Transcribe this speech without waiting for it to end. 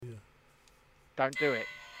Don't do it.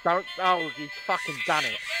 Don't. Oh, he's fucking done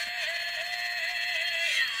it.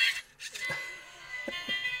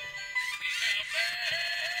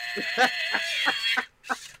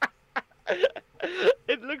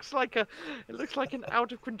 It looks like an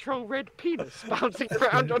out of control red penis bouncing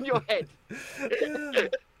around on your head.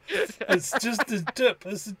 It's just the tip.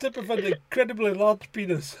 It's the tip of an incredibly large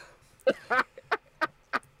penis.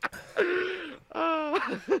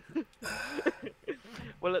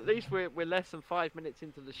 Well, at least we're less than 5 minutes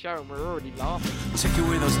into the show and we're already laughing. Take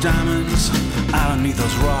away those diamonds, I don't need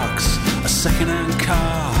those rocks. A second-hand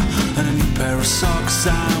car and a new pair of socks.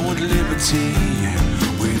 I want liberty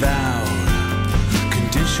without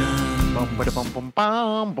conditions.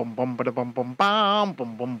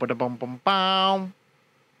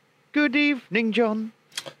 Good evening, John.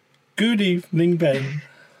 Good evening, Ben.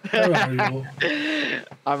 How are you?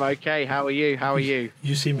 I'm okay. How are you? How are you?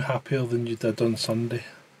 You seem happier than you did on Sunday.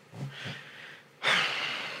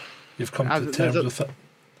 You've come to terms with it.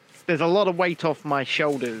 There's a lot of weight off my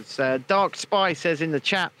shoulders. Dark Spy says in the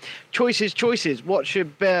chat, choices. What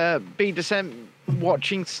should be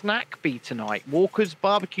watching snack be tonight? Walker's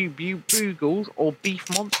Barbecue Bugles or Beef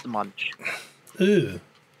Monster Munch? Ooh.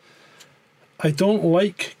 I don't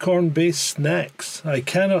like corn-based snacks. I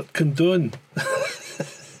cannot condone.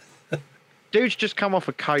 Dude's just come off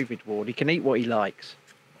a COVID ward. He can eat what he likes.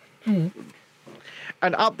 An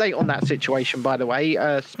update on that situation, by the way.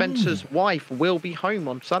 Spencer's wife will be home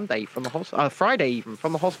on Sunday from the Friday even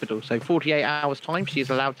from the hospital. So 48 hours time, she is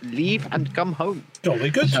allowed to leave and come home. Jolly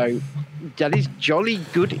good. So that is jolly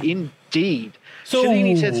good indeed. So,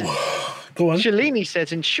 go on. Shalini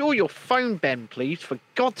says, ensure your phone, Ben, please, for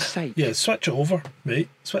God's sake. Yeah, switch it over, mate.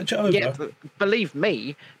 Switch it over. Yeah, believe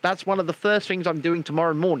me, that's one of the first things I'm doing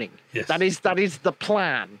tomorrow morning. Yes. That is the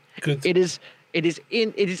plan. Good. It is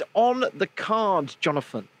on the cards,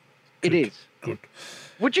 Jonathan. Good. It is. Good.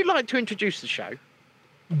 Would you like to introduce the show?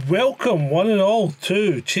 Welcome, one and all,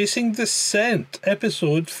 to Chasing the Scent,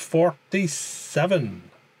 episode 47.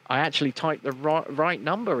 I actually typed the right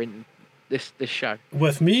number in this show.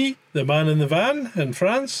 With me, the man in the van in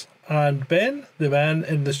France, and Ben, the man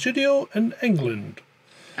in the studio in England.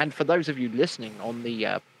 And for those of you listening on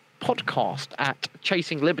the podcast at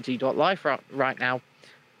chasingliberty.life right now,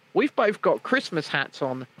 we've both got Christmas hats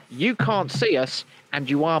on. You can't see us, and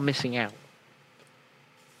you are missing out.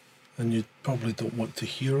 And you probably don't want to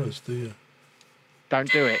hear us, do you? Don't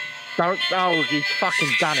do it. Don't. Oh, he's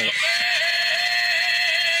fucking done it.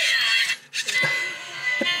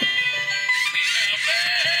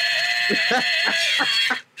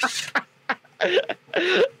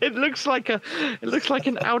 It looks like an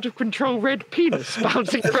out of control red penis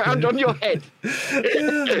bouncing around on your head.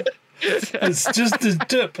 It's just the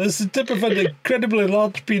tip. It's the tip of an incredibly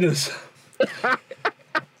large penis.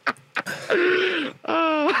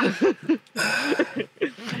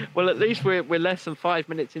 Well, at least we're less than 5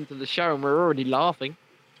 minutes into the show and we're already laughing.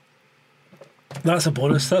 That's a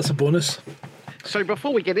bonus. That's a bonus. So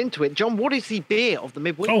before we get into it, John, what is the beer of the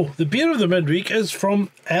midweek? Oh, the beer of the midweek is from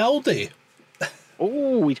Aldi.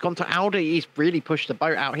 Oh, he's gone to Aldi. He's really pushed the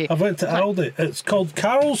boat out here. I went to Aldi. It's called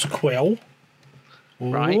Carol's Quell.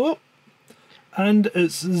 Right. Oh, and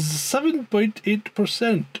it's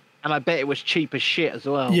 7.8%. And I bet it was cheap as shit as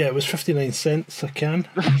well. Yeah, it was 59 cents a can.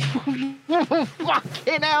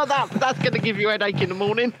 Fucking hell, that's going to give you a headache in the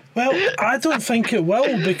morning. Well, I don't think it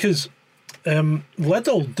will because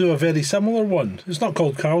Lidl do a very similar one. It's not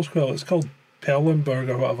called Carol's Quell, it's called Perlenberg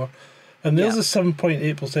or whatever. And theirs is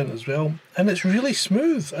 7.8% as well. And it's really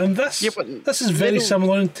smooth. And this is very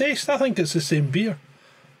similar in taste. I think it's the same beer.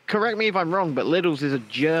 Correct me if I'm wrong, but Lidl's is a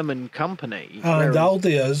German company. And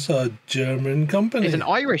Aldi is a German company. It's an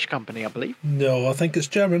Irish company, I believe. No, I think it's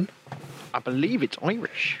German. I believe it's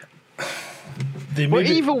Irish.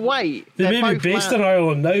 Either way, they may be based in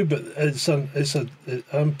Ireland now, but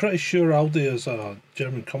I'm pretty sure Aldi is a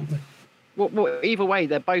German company. Well, either way,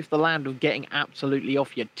 they're both the land of getting absolutely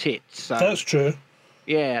off your tits. So. That's true.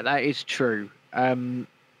 Yeah, that is true.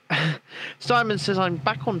 Simon says, I'm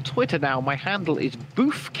back on Twitter now. My handle is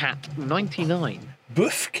BoofCat99.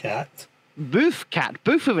 BoofCat? BoofCat.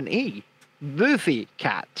 Boof with an E.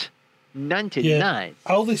 BoofyCat99. Yeah.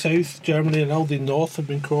 Aldi South, Germany, and Aldi North have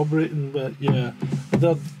been cooperating, but yeah.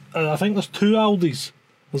 I think there's two Aldis.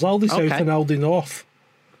 There's Aldi South and Aldi North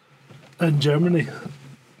in Germany.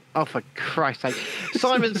 Oh, for Christ's sake.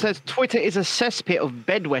 Simon says, Twitter is a cesspit of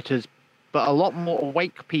bedwetters, but a lot more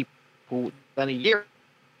awake people than a year.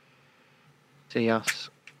 See us.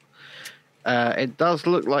 It does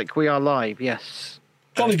look like we are live, yes.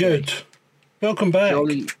 Jolly good. Welcome back.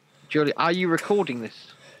 Jolly. Are you recording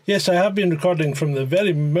this? Yes, I have been recording from the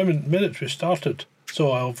very minute we started,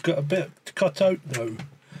 so I've got a bit to cut out now.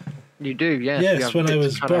 You do, yes. Yes, when I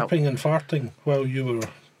was burping and farting while you were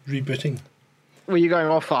rebooting. Were you going,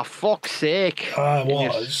 oh, for fuck's sake? I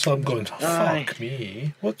was. I'm going, fuck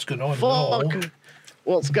me. What's going on now?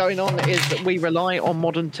 What's going on is that we rely on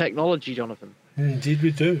modern technology, Jonathan. Indeed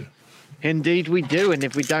we do. Indeed we do, and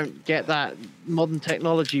if we don't get that modern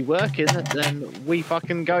technology working, then we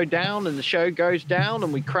fucking go down and the show goes down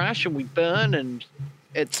and we crash and we burn and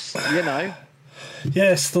it's, you know.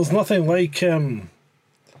 Yes, there's nothing like going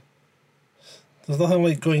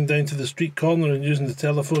down to the street corner and using the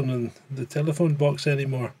telephone and the telephone box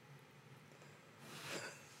anymore.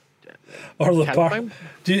 Or the Telephone?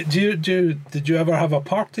 Did you ever have a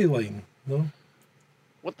party line? No.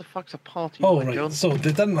 What the fuck's a party Oh, line, right. John? So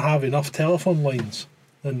they didn't have enough telephone lines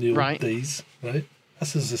in the old Right. days, right?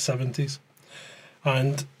 This is the 70s.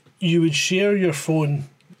 And you would share your phone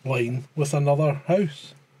line with another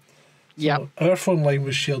house. Yeah. So our phone line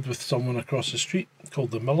was shared with someone across the street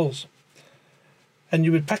called the Millers. And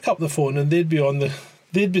you would pick up the phone and they'd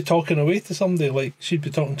be talking away to somebody, like she'd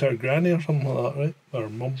be talking to her granny or something like that, right? Or her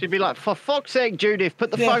mum. She'd be like, for fuck's sake, Judith,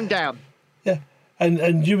 put the Yeah. phone down. Yeah.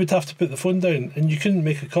 And you would have to put the phone down and you couldn't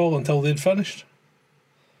make a call until they'd finished.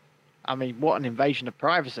 I mean, what an invasion of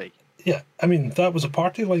privacy. Yeah, I mean, that was a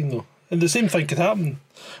party line, though. And the same thing could happen.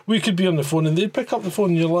 We could be on the phone and they'd pick up the phone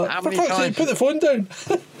and you're like, How for many fuck's sake, times- put the phone down.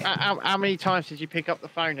 How many times did you pick up the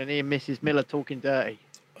phone and hear Mrs. Miller talking dirty?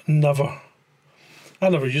 Never. I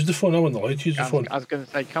never used the phone. I wasn't allowed to use the phone. I was going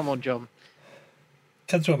to say, come on, John.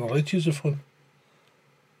 Kids weren't allowed to use the phone.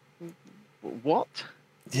 What?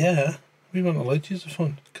 Yeah, we weren't allowed to use the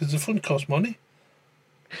phone because the phone cost money.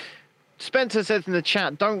 Spencer says in the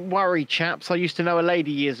chat, don't worry, chaps. I used to know a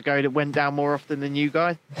lady years ago that went down more often than you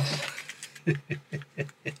guys. But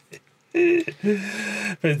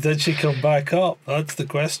did she come back up? That's the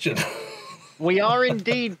question. We are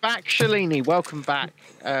indeed back, Shalini. Welcome back.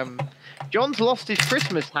 John's lost his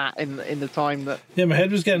Christmas hat in the time that... Yeah, my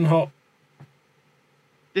head was getting hot.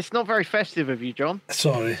 It's not very festive of you, John.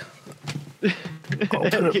 Sorry. I'll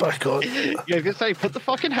put it back on. You're going to say, put the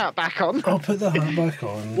fucking hat back on. I'll put the hat back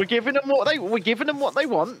on. We're giving them what they want.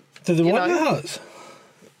 Do they you want know? the hats?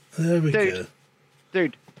 There we go.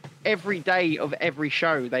 Dude, every day of every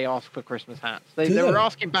show they ask for Christmas hats. They Do were they?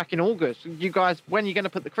 asking back in August, you guys, when are you going to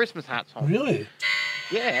put the Christmas hats on? Really?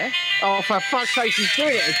 Yeah. Oh, for fuck's sake, he's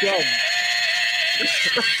doing it again.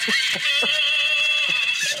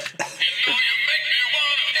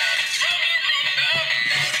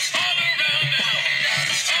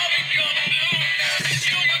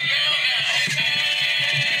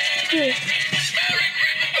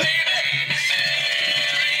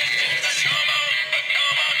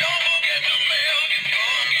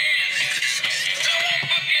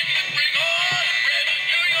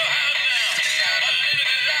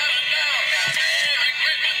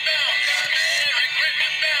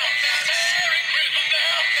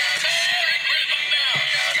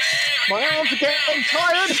 My arms are getting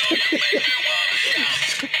tired.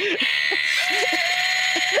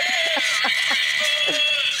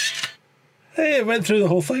 Hey, it went through the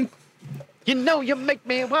whole thing. You know you make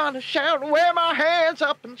me want to shout, wear my hands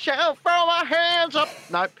up and shout, throw my hands up.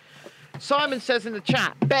 Nope. Simon says in the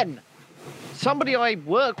chat, Ben, somebody I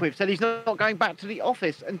work with said he's not going back to the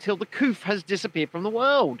office until the coof has disappeared from the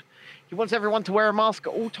world. He wants everyone to wear a mask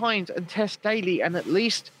at all times and test daily and at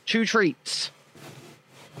least 2 treats.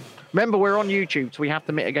 Remember, we're on YouTube, so we have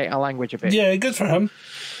to mitigate our language a bit. Yeah, good for him.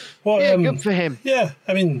 What, Yeah, good for him. Yeah,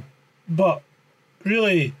 I mean, but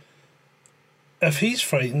really, if he's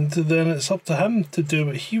frightened, then it's up to him to do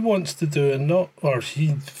what he wants to do and not, or he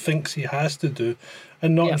thinks he has to do,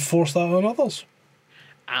 and not Yeah. enforce that on others.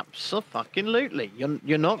 Absolutely.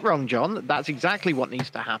 You're not wrong, John. That's exactly what needs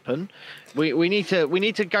to happen. We need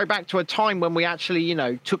to go back to a time when we actually, you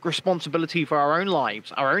know, took responsibility for our own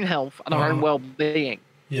lives, our own health, and our own well-being.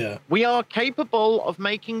 Yeah. We are capable of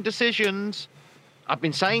making decisions. I've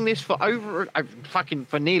been saying this for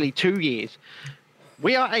for nearly 2 years.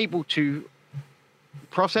 We are able to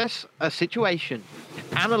process a situation,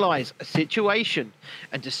 analyze a situation,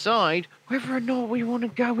 and decide whether or not we want to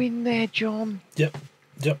go in there, John. Yep,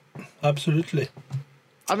 absolutely.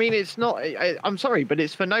 I mean, it's not, I'm sorry, but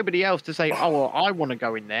it's for nobody else to say, oh, well, I want to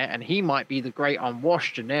go in there, and he might be the great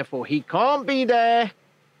unwashed, and therefore he can't be there.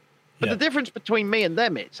 But Yeah. the difference between me and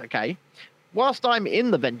them is, okay, whilst I'm in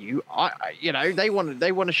the venue, you know, they want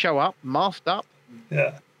to show up, masked up,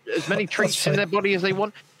 Yeah. as many That's treats in fine. their body as they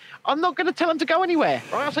want. I'm not going to tell them to go anywhere,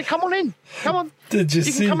 right? I'll say, come on in, come on. Did you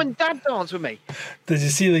You see? can come and dad dance with me. Did you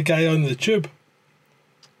see the guy on the tube?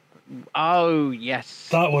 Oh yes,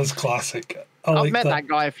 That was classic. I I've like met that. that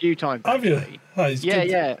guy a few times. Have you? actually. Ah, he's Yeah,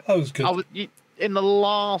 good. yeah. That was good. In the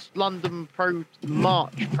last London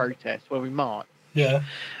March protest where we marched. Yeah.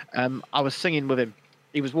 I was singing with him.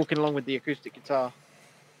 He was walking along with the acoustic guitar,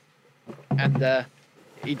 and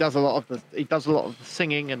he does a lot of the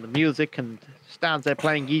singing and the music, and stands there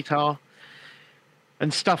playing guitar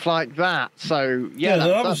and stuff like that. So yeah,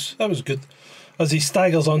 that was good. As he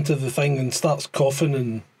staggers onto the thing and starts coughing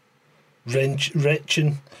and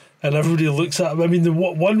retching, and everybody looks at him. I mean,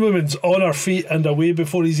 one woman's on her feet and away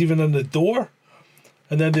before he's even in the door,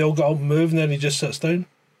 and then they all get up and move, and then he just sits down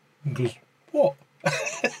and goes, "What?"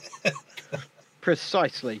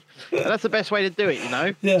 precisely. And that's the best way to do it, you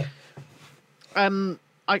know. Yeah. I'm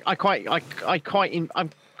quite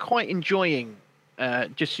enjoying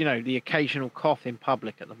just the occasional cough in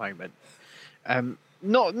public at the moment.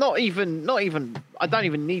 Not even I don't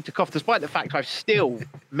even need to cough, despite the fact I've still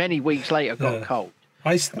many weeks later got a cold.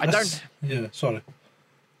 I don't. Yeah, sorry.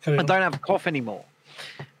 I don't have a cough anymore,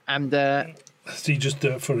 and so you just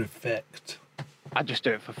do it for effect. I just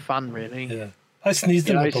do it for fun, really. Yeah, I sneezed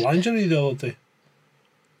in my boulangerie the other day.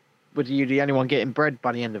 Were you the only one getting bread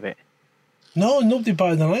by the end of it? No, nobody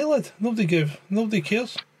batted an eyelid. Nobody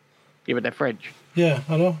cares. Give it their fridge. Yeah,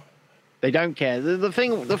 I know. They don't care. The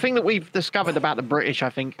thing that we've discovered about the British, I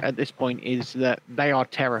think, at this point, is that they are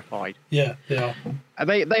terrified. Yeah, they are.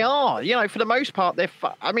 They are. You know, for the most part, they're.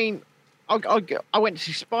 I mean, I went to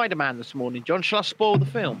see Spider-Man this morning. John, shall I spoil the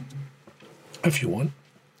film? If you want.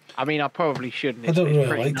 I mean, I probably shouldn't. I don't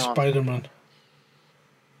really like Spider-Man.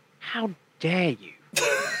 How dare you?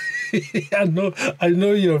 I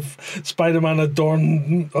know you have Spider-Man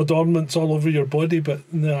adornments all over your body, but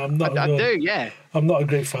no, I'm not. I do, yeah. I'm not a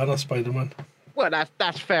great fan of Spider-Man. Well,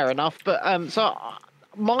 that's fair enough. But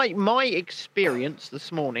my experience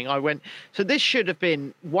this morning, I went. So this should have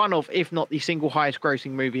been one of, if not the single highest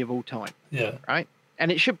grossing movie of all time. Yeah. Right, and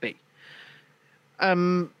it should be.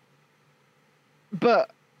 But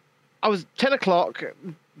I was 10 o'clock,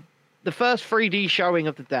 the first 3D showing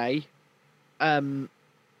of the day.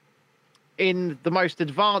 In the most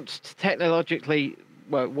advanced technologically,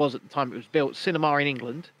 well, it was at the time it was built, cinema in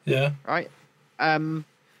England. Yeah. Right. And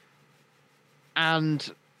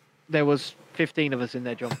there was 15 of us in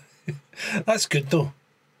there, John. That's good though.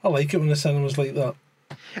 I like it when the cinema's like that.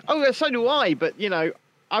 Oh, so do I. But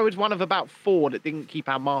I was one of about 4 that didn't keep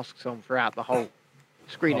our masks on throughout the whole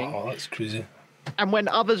screening. Oh, that's crazy. And when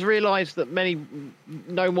others realised that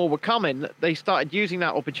no more were coming, they started using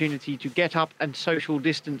that opportunity to get up and social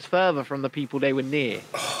distance further from the people they were near.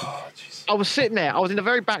 Oh, jeez. I was sitting there. I was in the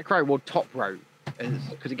very back row, well, top row,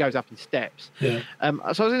 because it goes up in steps. Yeah.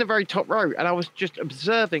 So I was in the very top row, and I was just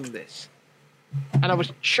observing this, and I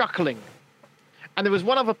was chuckling. And there was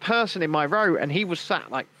one other person in my row, and he was sat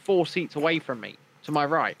like 4 seats away from me, to my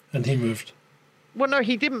right. And he moved. Well, no,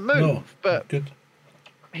 he didn't move, but good.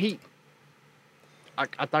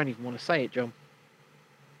 I don't even want to say it, John.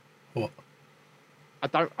 What?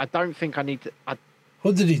 I don't think I need to.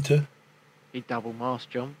 What did he do? He double masked,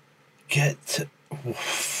 John.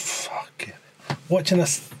 Fuck it. Watching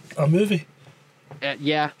a movie?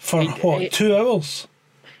 Yeah. For 2 hours?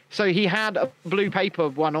 So he had a blue paper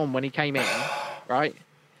one on when he came in, right?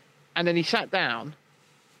 And then he sat down,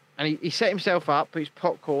 and he set himself up, put his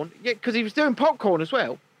popcorn. Yeah, because he was doing popcorn as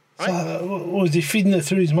well. Right? So, was he feeding it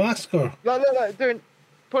through his mask or? No,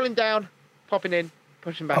 pulling down, popping in,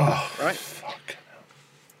 pushing back up, right? Fuck.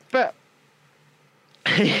 But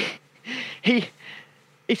he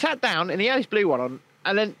sat down and he had his blue one on,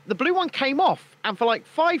 and then the blue one came off, and for like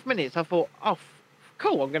 5 minutes I thought, oh,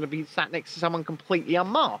 cool, I'm going to be sat next to someone completely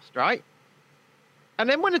unmasked, right? And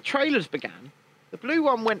then when the trailers began, the blue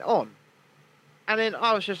one went on, and then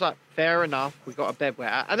I was just like, fair enough, we got a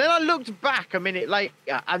bedwetter. And then I looked back a minute later,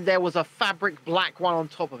 and there was a fabric black one on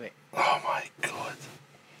top of it. Oh my God.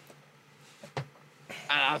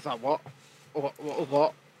 And I was like,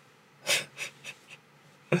 what?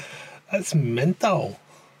 That's mental.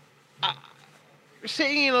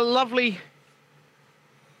 Sitting in a lovely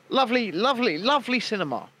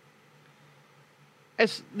cinema.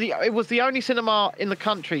 It was the only cinema in the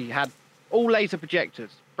country had all laser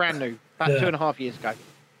projectors, brand new, about 2.5 years ago.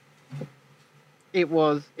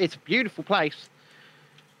 It's a beautiful place.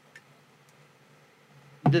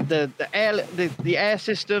 The air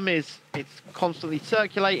system it's constantly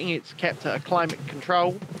circulating. It's kept at a climate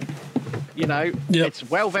control. It's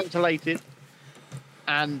well ventilated,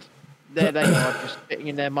 and there they are, just sitting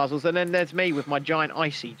in their muzzles. And then there's me with my giant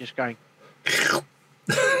icy, just going.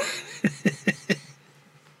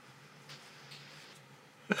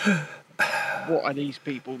 What are these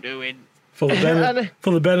people doing?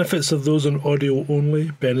 For the benefits of those on audio only,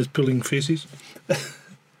 Ben is pulling faces.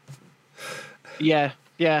 Yeah,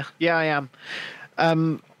 I am.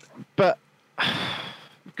 But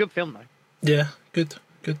good film though. Yeah, good.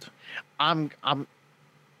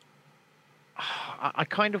 I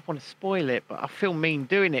kind of want to spoil it, but I feel mean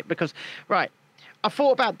doing it because, right, I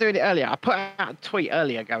thought about doing it earlier. I put out a tweet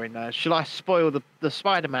earlier going, shall I spoil the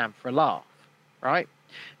Spider-Man for a laugh, right?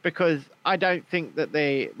 Because I don't think that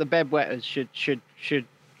the bedwetters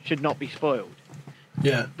should not be spoiled.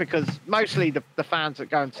 Yeah. Because mostly the fans that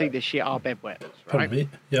go and see this shit are bedwetters, right? Pardon me.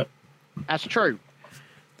 Yep. That's true.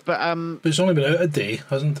 But it's only been out a day,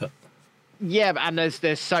 hasn't it? Yeah, and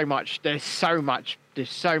there's so much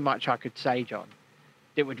I could say, John,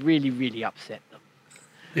 that would really, really upset them.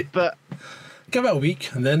 But give it a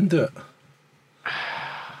week and then do it.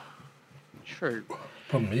 True.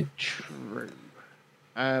 Pardon me. True.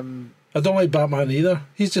 I don't like Batman either.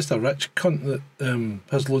 He's just a rich cunt that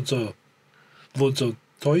has loads of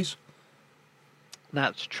toys.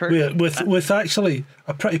 That's true. With actually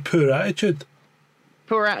a pretty poor attitude.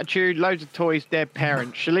 Poor attitude, loads of toys, dead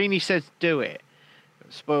parents. Shalini says do it.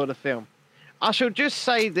 Spoil the film. I shall just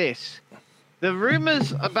say this. The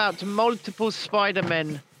rumours about multiple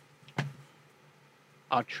Spider-Men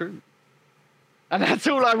are true. And that's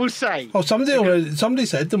all I will say. Oh, somebody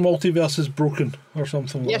said the multiverse is broken or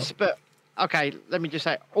something like that. Yes, but okay, let me just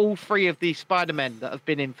say, all three of the Spider-Men that have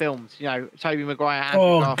been in films, Tobey Maguire,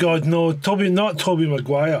 Andrew Garfield, God, no, not Tobey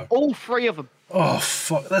Maguire. all three of them. Oh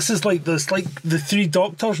fuck! This is like the Three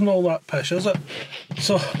Doctors and all that pish, is it?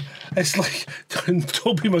 So it's like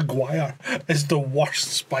Tobey Maguire is the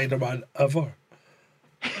worst Spider-Man ever.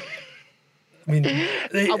 I mean,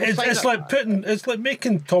 it's like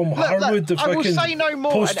making Tom Harwood the fucking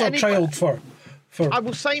poster child for. I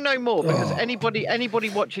will say no more because anybody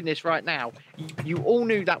watching this right now, you all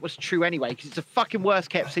knew that was true anyway because it's the fucking worst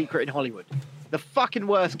kept secret in Hollywood. The fucking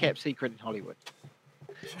worst kept secret in Hollywood.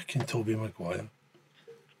 Fucking Tobey Maguire.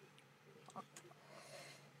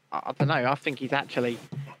 I don't know. I think he's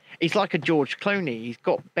like a George Clooney. He's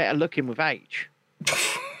got better looking with age.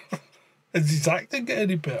 Is his acting get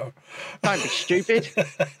any better? Don't be stupid.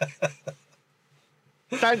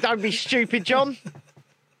 don't be stupid, John.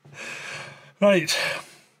 Right.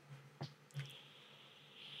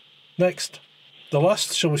 Next. The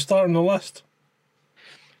list. Shall we start on the list?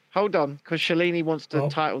 Hold on, because Shalini wants to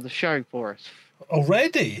title the show for us.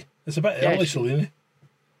 Already? It's a bit early, Shalini.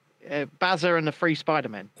 Bazza and the Three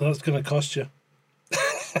Spider-Men. That's going to cost you.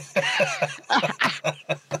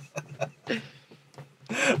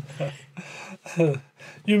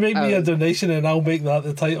 You make me a donation and I'll make that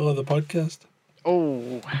the title of the podcast.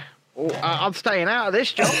 I'm staying out of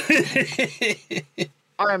this, John.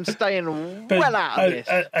 I am staying well out of this.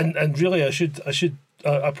 And really,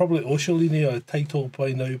 I probably owe Shalini a title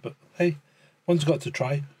by now, but hey, one's got to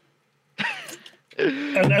try.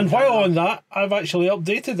 and while on that, I've actually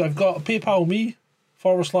updated. I've got a PayPal me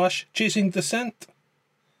 / Chasing Descent.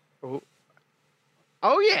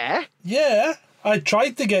 Oh yeah? Yeah. I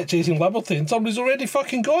tried to get Chasing Liberty and somebody's already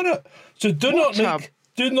fucking got it. So do not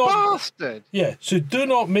bastard. Yeah, so do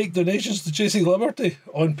not make donations to Chasing Liberty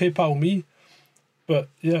on PayPal me. But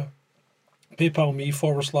yeah. PayPal me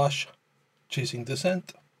 / Chasing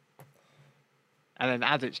Descent. And then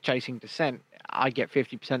as it's Chasing Descent, I get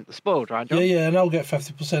 50% the spoiled, right, John? Yeah, and I'll get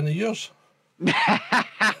 50% of yours.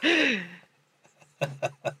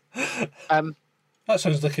 That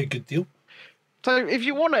sounds like a good deal. So if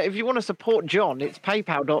you wanna support John, it's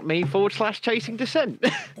paypal.me / Chasing Descent.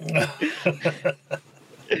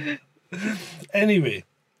 Anyway,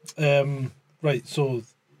 right, so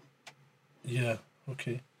yeah,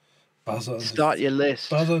 okay. Start your list.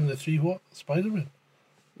 Bazza and the Three what? Spider-Man?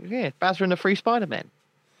 Yeah, Bazza and the Three Spider-Men.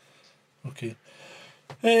 Okay.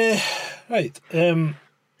 Right.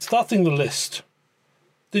 Starting the list.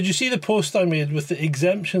 Did you see the post I made with the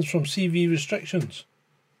exemptions from CV restrictions?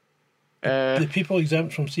 The people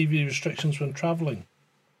exempt from CV restrictions when travelling?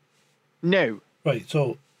 No. Right,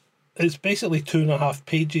 so it's basically 2.5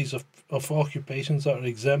 pages of occupations that are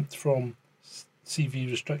exempt from CV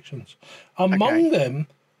restrictions. Among them,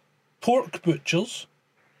 pork butchers.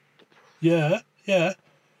 Yeah.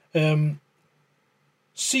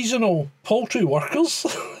 Seasonal poultry workers.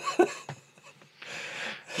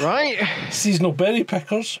 Right. Seasonal berry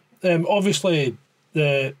pickers. Obviously,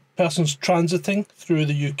 the person's transiting through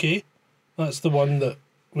the UK. That's the one that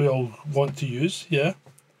we all want to use, yeah.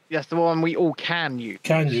 That's the one we all can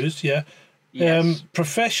use. Yeah. Yes.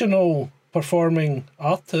 Professional performing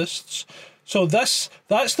artists. So that's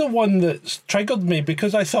the one that's triggered me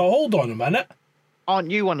because I thought, hold on a minute. Aren't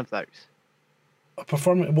you one of those?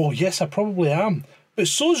 performing. Well, yes, I probably am. But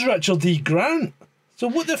so's Richard E. Grant. So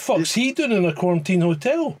what the fuck's he doing in a quarantine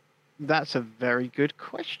hotel? That's a very good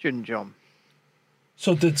question, John.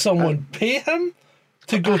 So did someone pay him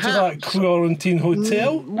to go to that perhaps. quarantine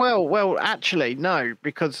hotel? Well, actually, no,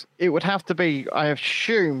 because it would have to be, I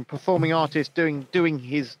assume, performing artist doing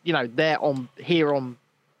his, there on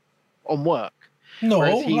work. No,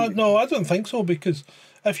 Whereas he- no, I don't think so, because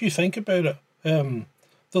if you think about it,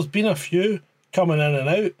 there's been a few coming in and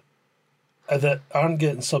out that aren't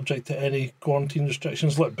getting subject to any quarantine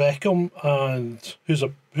restrictions, like Beckham, and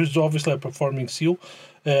who's obviously a performing SEAL,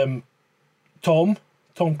 Tom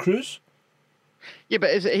Cruise. Yeah, but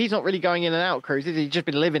he's not really going in and out, Cruz, is he? He's just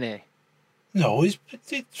been living here. No, he's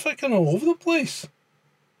fucking all over the place.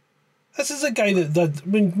 This is a guy that did.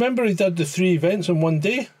 Remember, he did the 3 events in one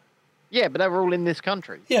day. Yeah, but they were all in this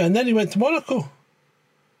country. Yeah, and then he went to Monaco.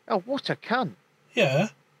 Oh, what a cunt. Yeah,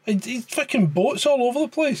 he's fucking boats all over the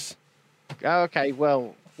place. Okay,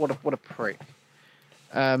 well, what a prick.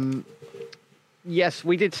 Yes,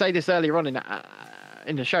 we did say this earlier on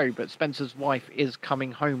in the show, but Spencer's wife is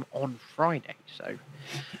coming home on Friday, so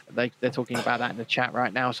they're talking about that in the chat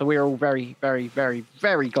right now. So we're all very, very, very,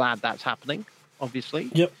 very glad that's happening. Obviously.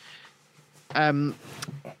 Yep.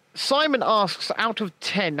 Simon asks, out of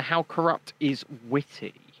 10, how corrupt is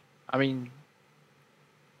Whitty? I mean,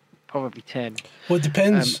 probably 10. Well, it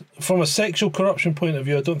depends. From a sexual corruption point of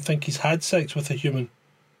view, I don't think he's had sex with a human.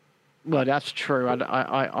 Well, that's true.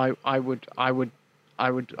 I would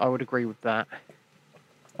agree with that.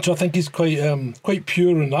 So I think he's quite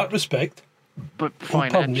pure in that respect. But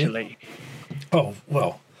pardon me. financially, Oh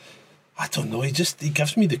well, I don't know. He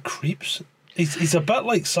gives me the creeps. He's a bit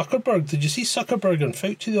like Zuckerberg. Did you see Zuckerberg and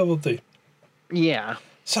Fauci the other day? yeah.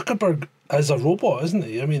 Zuckerberg is a robot, isn't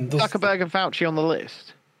he? I mean, Zuckerberg and Fauci on the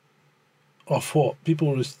list. Of what people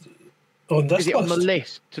on this Is it list? on the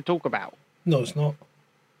list to talk about? No, it's not.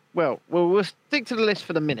 Well, we'll stick to the list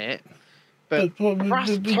for the minute. But We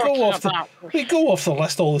go off the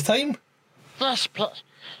list all the time. Yes, but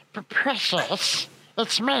precious,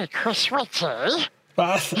 it's me, Chris Whitty.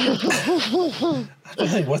 But I don't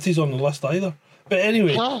think Whitty's on the list either. But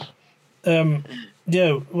anyway,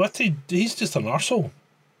 yeah, Whitty, he's just an arsehole.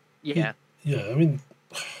 Yeah. Yeah, I mean,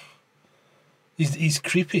 he's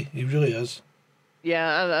creepy. He really is.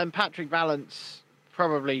 Yeah, and Patrick Vallance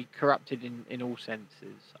probably corrupted in all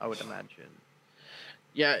senses, I would imagine.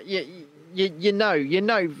 Yeah,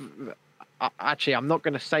 actually, I'm not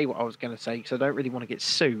going to say what I was going to say because I don't really want to get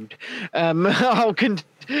sued.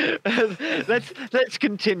 Let's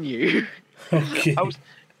continue. Okay.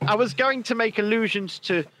 I was going to make allusions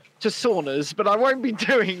to saunas, but I won't be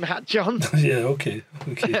doing that, John. Yeah, okay.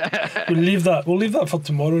 We'll leave that for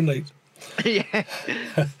tomorrow night. Yeah.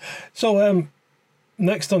 So,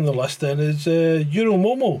 next on the list then is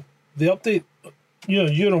Euromomo, the update.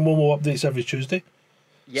 Euromomo updates every Tuesday.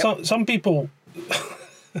 Yep. Some people,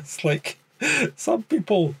 it's like some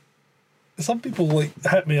people like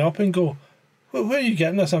hit me up and go, well, where are you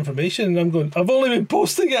getting this information? And I'm going, I've only been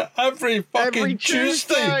posting it every fucking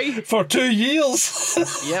Tuesday for 2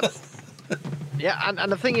 years. Yep. Yeah, and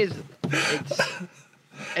the thing is,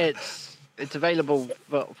 it's available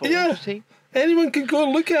for all to see. Anyone can go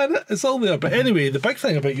and look at it. It's all there. But anyway, the big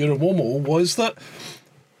thing about Euromomo was that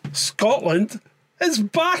Scotland is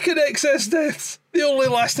back in excess deaths. They only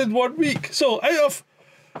lasted 1 week. So out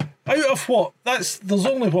of what? There's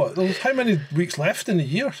only what? There's how many weeks left in a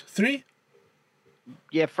year? 3?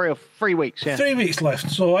 Yeah, 3 weeks. Yeah. 3 weeks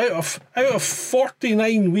left. So out of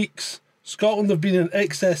 49 weeks, Scotland have been in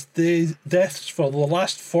excess deaths for the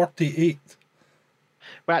last 48.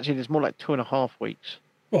 Well, actually, there's more like 2.5 weeks.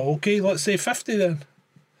 Well, okay, let's say 50 then.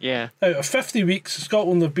 Yeah. Out of 50 weeks,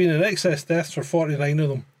 Scotland have been in excess deaths for 49 of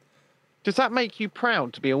them. Does that make you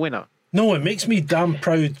proud to be a winner? No, it makes me damn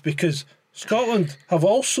proud because Scotland have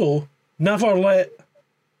also never let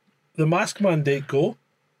the mask mandate go.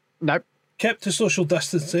 Nope. Kept to social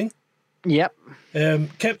distancing. Yep.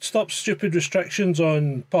 Stopped stupid restrictions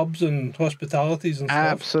on pubs and hospitalities and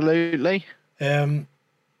stuff. Absolutely.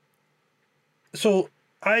 So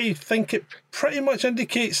I think it pretty much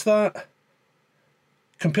indicates that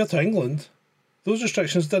compared to England, those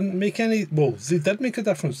restrictions didn't make any... Well, they did make a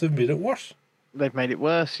difference. They've made it worse. They've made it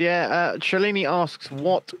worse, yeah. Shalini asks,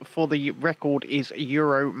 what for the record is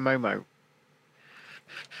Euromomo?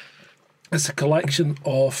 It's a collection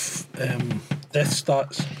of death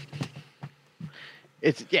stats.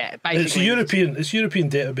 It's basically It's a European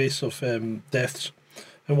database of deaths,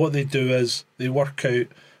 and what they do is they work out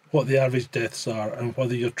what the average deaths are and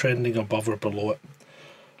whether you're trending above or below it,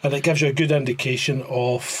 and it gives you a good indication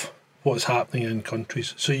of what's happening in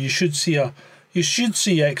countries. So you should see You should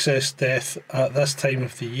see excess death at this time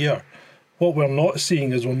of the year. What we're not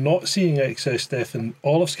seeing is we're not seeing excess death in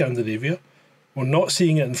all of Scandinavia. We're not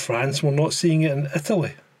seeing it in France. We're not seeing it in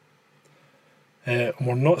Italy.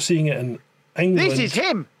 We're not seeing it in England. This is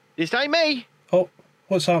him. This ain't me. Oh,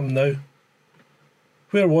 what's happened now?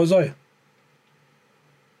 Where was I?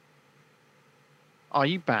 Are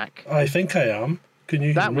you back? I think I am. Can you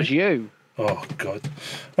hear That me? was you. Oh, God.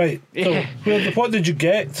 Right. Yeah. So, what did you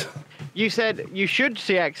get? You said you should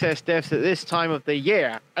see excess deaths at this time of the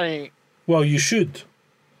year. I mean, Well, you should.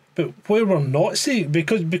 But where we're not seeing,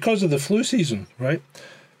 because of the flu season, right?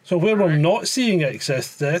 So where we're not seeing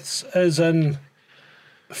excess deaths is in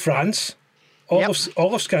France, all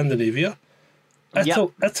of Scandinavia,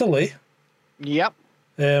 Italy, yep.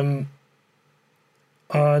 and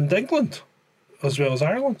England, as well as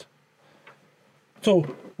Ireland.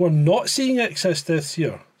 So we're not seeing excess deaths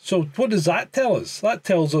here. So what does that tell us? That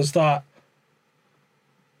tells us that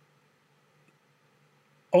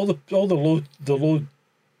all the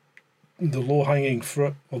low hanging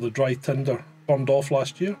fruit or the dry tinder burned off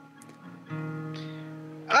last year.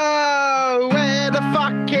 Oh, where the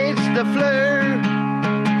fuck is the flu?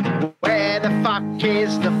 Where the fuck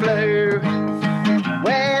is the flu?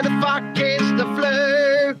 Where the fuck is the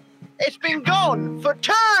flu? It's been gone for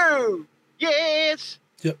 2 years.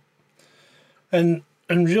 Yep. And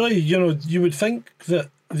really, you would think that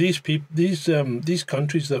these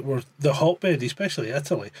countries that were the hotbed, especially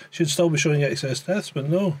Italy, should still be showing excess deaths, but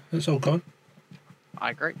no, it's all gone.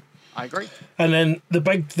 I agree. And then the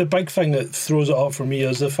big thing that throws it up for me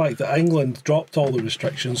is the fact that England dropped all the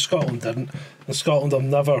restrictions, Scotland didn't, and Scotland have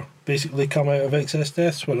never basically come out of excess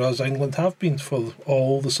deaths, whereas England have been for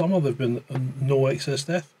all the summer. They've been no excess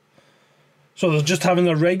death. So they're just having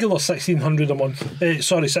a regular 1,600 a month.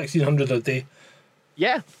 1,600 a day.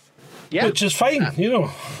 Yeah. Which is fine,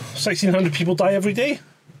 1,600 people die every day.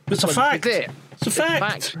 It's a fact. It's a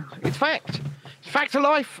fact. It's fact. It's fact of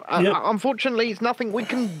life. Unfortunately, it's nothing we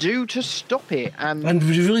can do to stop it. And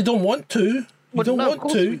we really don't want to. We don't want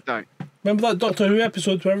to. We don't. Remember that Doctor Who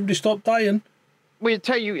episode where everybody stopped dying? I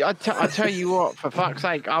tell you what. For fuck's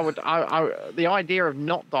sake, the idea of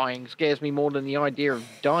not dying scares me more than the idea of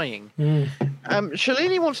dying.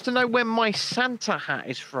 Shalini wants to know where my Santa hat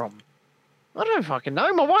is from. I don't fucking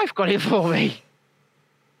know. My wife got it for me.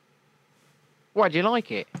 Why do you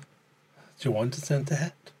like it? Do you want a Santa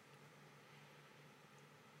hat?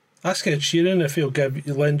 Ask Ed Sheeran if he'll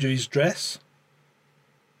lend you his dress.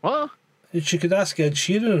 What? She could ask Ed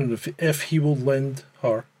Sheeran if he will lend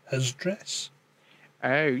her his dress.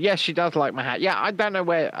 Oh, yes, she does like my hat. Yeah, I don't know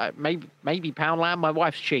where. Maybe Poundland. My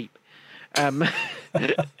wife's cheap. That's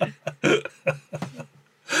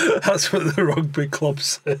what the rugby club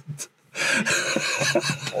said.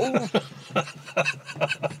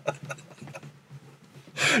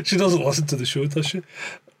 She doesn't listen to the show, does she?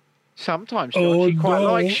 Sometimes she quite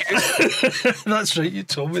likes you. That's right, you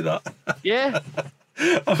told me that. Yeah.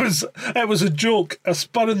 It was a joke, a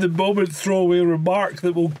spur in the moment throwaway remark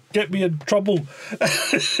that will get me in trouble.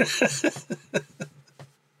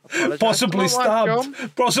 Possibly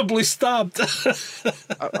stabbed.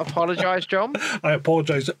 Apologise, John. I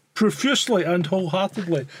apologise profusely and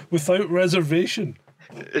wholeheartedly, without reservation.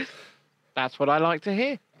 That's what I like to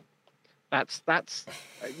hear. That's.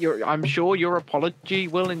 I'm sure your apology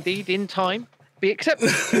will indeed, in time, be accepted.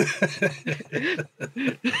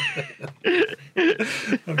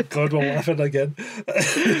 Oh God, we're laughing again.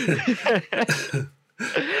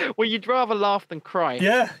 Well, you'd rather laugh than cry.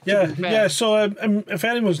 Yeah. So if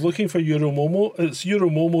anyone's looking for Euromomo, it's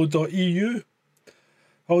euromomo.eu.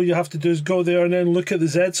 All you have to do is go there and then look at the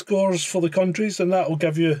Z scores for the countries, and that'll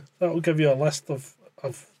give you a list of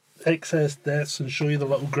excess deaths and show you the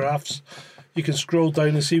little graphs. You can scroll down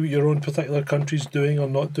and see what your own particular country's doing or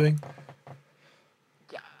not doing.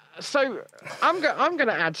 So I'm going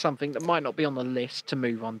to add something that might not be on the list to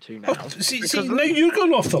move on to now. See, now you're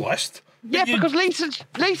going off the list. Yeah, because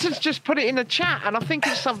Lisa's just put it in the chat, and I think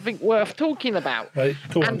it's something worth talking about. Right,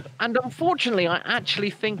 go on. And unfortunately, I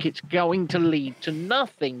actually think it's going to lead to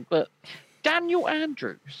nothing. But Dan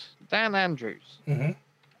Andrews,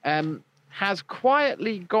 has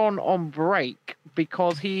quietly gone on break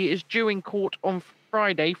because he is due in court on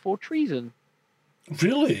Friday for treason.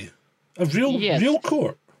 Really? A real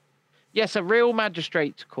court? Yes, a real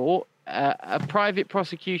magistrate's court. A private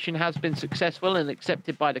prosecution has been successful and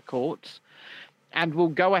accepted by the courts, and will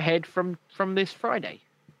go ahead from this Friday.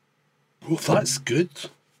 Well, that's good.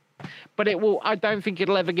 But I don't think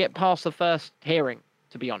it'll ever get past the first hearing,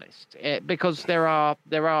 to be honest, because there are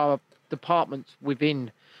departments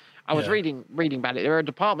within. I was reading about it. There are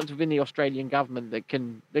departments within the Australian government that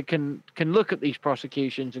can look at these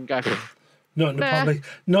prosecutions and go, not in the public,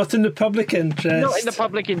 not in the public interest. Not in the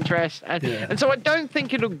public interest, and so I don't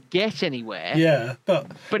think it'll get anywhere. Yeah, but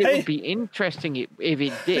it would be interesting if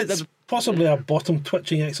it did. It's possibly a bottom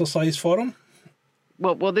twitching exercise for him.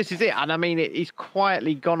 Well, this is it, and I mean, he's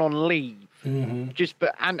quietly gone on leave.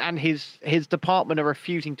 And his department are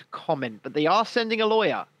refusing to comment, but they are sending a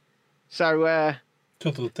lawyer. So. So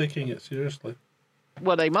they're taking it seriously.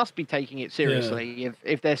 Well, they must be taking it seriously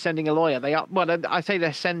if they're sending a lawyer. They are. Well, I say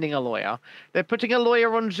they're sending a lawyer. They're putting a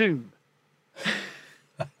lawyer on Zoom.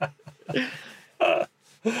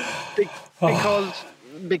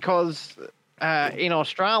 because in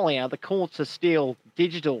Australia the courts are still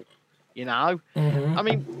digital. You know, I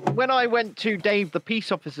mean, when I went to Dave the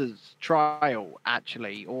Peace Officer's trial,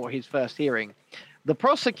 actually, or his first hearing, the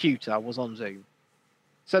prosecutor was on Zoom.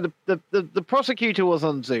 So the prosecutor was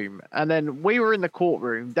on Zoom, and then we were in the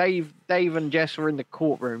courtroom. Dave and Jess were in the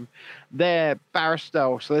courtroom. Their barrister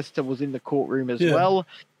or solicitor was in the courtroom as well.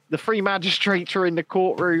 The three magistrates were in the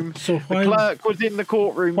courtroom. So the clerk was in the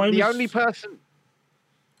courtroom. Only person.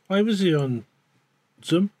 Why was he on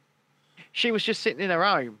Zoom? She was just sitting in her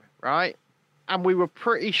home, right? And we were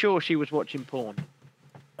pretty sure she was watching porn.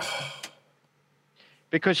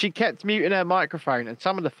 Because she kept muting her microphone, and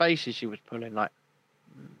some of the faces she was pulling, like,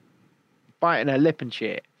 biting her lip and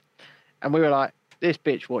shit. And we were like, this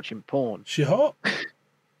bitch watching porn. She hot?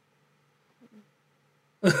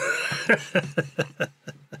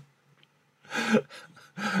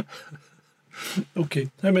 Okay,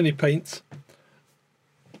 how many pints?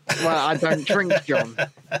 Well, I don't drink, John.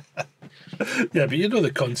 Yeah, but you know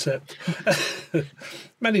the concept.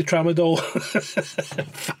 Many tramadol.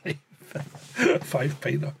 Five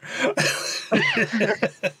pinter.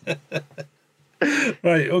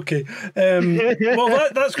 Right, okay. Well,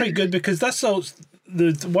 that's quite good because that's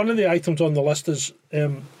one of the items on the list is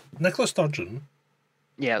Nicola Sturgeon.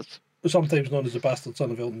 Yes. Sometimes known as the bastard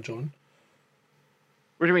son of Elton John.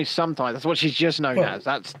 What do you mean sometimes? That's what she's just known as.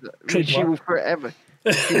 She will forever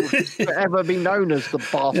be known as the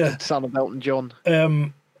bastard son of Elton John.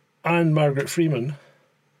 And Margaret Freeman.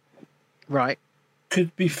 Right.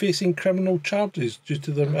 Could be facing criminal charges due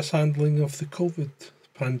to their mishandling of the COVID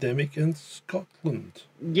pandemic in Scotland.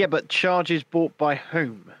 Yeah, but charges brought by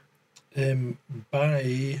whom?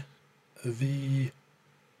 By the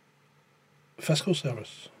Fiscal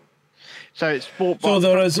Service. So it's brought by... So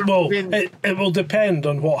there is... Well, it will depend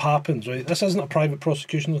on what happens, right? This isn't a private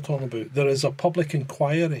prosecution they're talking about. There is a public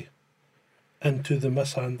inquiry into the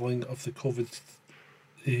mishandling of the COVID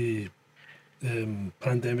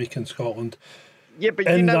pandemic in Scotland. Yeah, but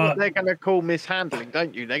you know what they're going to call mishandling,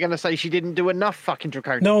 don't you? They're going to say she didn't do enough fucking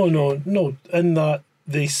draconian. No. In that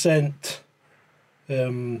they sent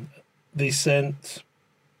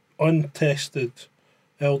untested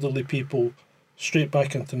elderly people straight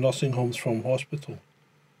back into nursing homes from hospital.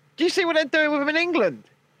 Do you see what they're doing with them in England?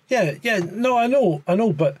 Yeah. No, I know,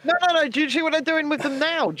 but... No. Do you see what they're doing with them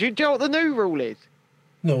now? Do you know what the new rule is?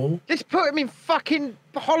 No. Just put them in fucking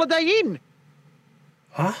Holiday Inn.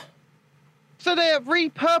 Huh? So they're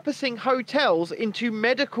repurposing hotels into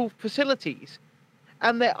medical facilities,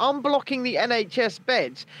 and they're unblocking the NHS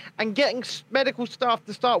beds and getting medical staff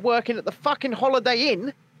to start working at the fucking Holiday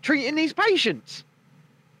Inn treating these patients.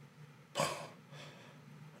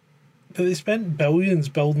 But they spent billions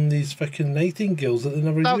building these fucking nightingales that they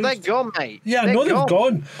never used. No, they're gone, mate. Yeah, I know they've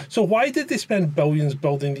gone. So why did they spend billions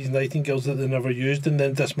building these nightingales that they never used and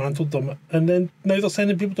then dismantled them, and then now they're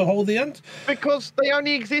sending people to Holiday Inns? Because they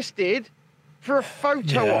only existed for a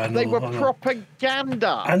photo op. They were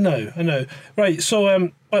propaganda. I know. Right,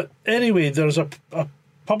 so, but anyway, there's a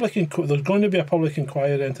public there's going to be a public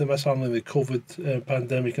inquiry into the mishandling of the COVID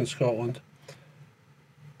pandemic in Scotland.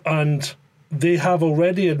 And they have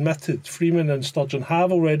already admitted, Freeman and Sturgeon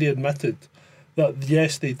have already admitted that,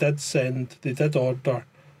 yes, they did order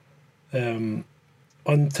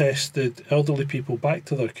untested elderly people back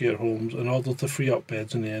to their care homes in order to free up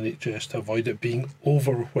beds in the NHS to avoid it being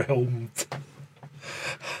overwhelmed.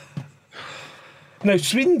 Now,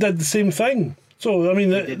 Sweden did the same thing. So, I mean,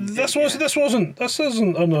 this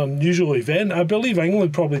isn't an unusual event. I believe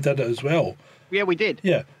England probably did it as well. Yeah, we did.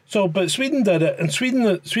 Yeah. So, but Sweden did it, and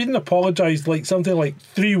Sweden apologised something like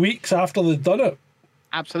 3 weeks after they'd done it.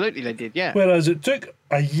 Absolutely, they did. Yeah. Whereas it took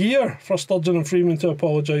a year for Sturgeon and Freeman to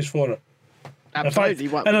apologise for it. Absolutely.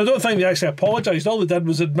 In fact, and I don't think they actually apologised. All they did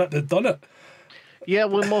was admit they'd done it. Yeah,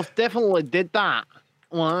 we most definitely did that.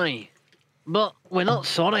 Why? But we're not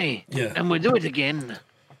sorry. Yeah. And we'll do it again.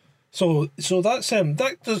 So that's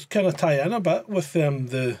that does kind of tie in a bit with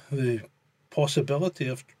the possibility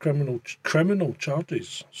of criminal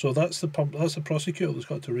charges. So that's the prosecutor that's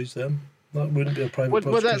got to raise them. That wouldn't be a private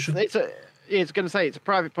prosecution. It's going to say it's a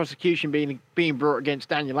private prosecution being brought against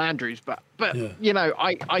Daniel Andrews, but you know,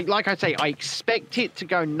 I like I say, I expect it to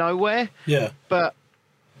go nowhere. Yeah, but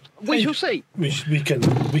we shall see. We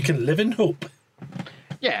can live in hope.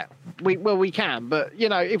 Yeah, we can, but you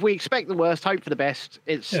know, if we expect the worst, hope for the best.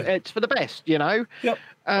 It's for the best, you know. Yep.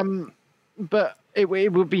 But it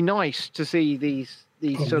would be nice to see these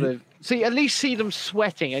sort of at least see them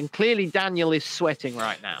sweating, and clearly Daniel is sweating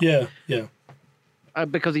right now. Yeah.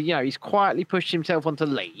 Because he's quietly pushed himself onto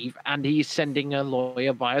leave, and he's sending a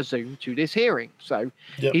lawyer via Zoom to this hearing. So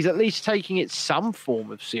he's at least taking it some form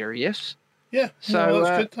of serious. Yeah.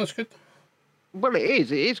 So that's good. Well,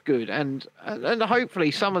 it is good, and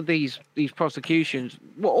hopefully some of these prosecutions.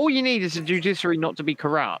 Well, all you need is a judiciary not to be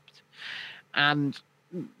corrupt, and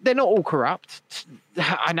they're not all corrupt.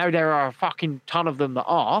 I know there are a fucking ton of them that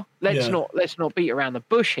are. Let's not beat around the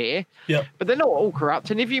bush here. Yeah. But they're not all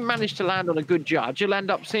corrupt, and if you manage to land on a good judge, you'll end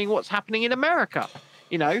up seeing what's happening in America.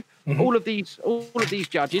 You know, all of these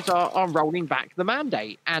judges are rolling back the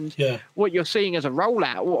mandate, and what you're seeing as a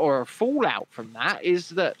rollout or a fallout from that is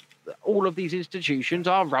that all of these institutions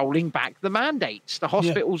are rolling back the mandates. The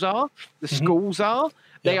hospitals are, the schools are.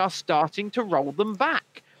 They are starting to roll them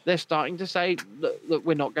back. They're starting to say, look,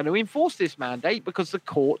 we're not going to enforce this mandate because the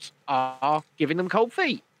courts are giving them cold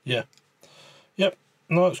feet. Yeah. Yep.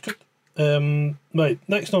 No, that's good. Right,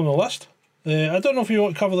 next on the list. I don't know if you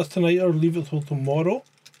want to cover this tonight or leave it till tomorrow,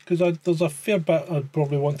 because there's a fair bit I'd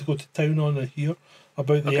probably want to go to town on here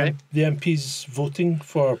about the MPs voting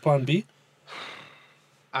for Plan B.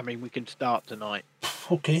 I mean, we can start tonight.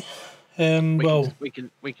 Okay.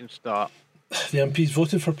 We can start. The MPs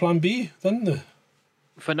voted for Plan B, didn't they?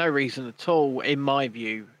 For no reason at all, in my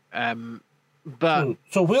view. But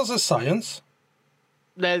so where's the science?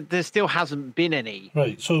 There still hasn't been any.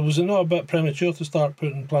 Right. So was it not a bit premature to start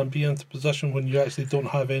putting Plan B into position when you actually don't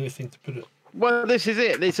have anything to put it? Well, this is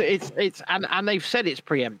it. It's and they've said it's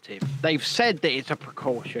preemptive. They've said that it's a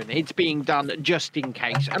precaution. It's being done just in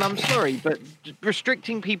case. And I'm sorry, but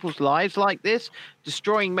restricting people's lives like this,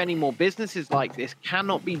 destroying many more businesses like this,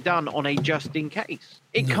 cannot be done on a just in case.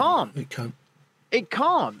 It can't. It can't. It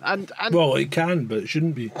can't. And well, it can, but it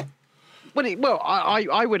shouldn't be.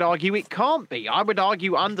 I would argue it can't be. I would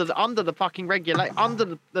argue under the fucking under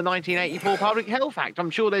the 1984 Public Health Act. I'm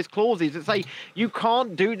sure there's clauses that say you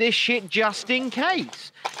can't do this shit just in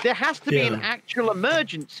case. There has to be an actual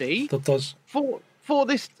emergency. That does. For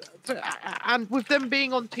this, and with them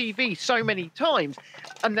being on TV so many times,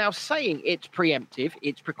 and now saying it's preemptive,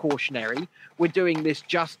 it's precautionary, we're doing this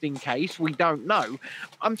just in case, we don't know.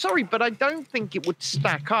 I'm sorry, but I don't think it would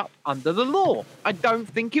stack up under the law. I don't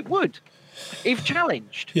think it would, if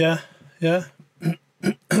challenged. Yeah.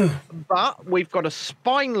 But we've got a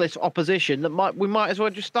spineless opposition that we might as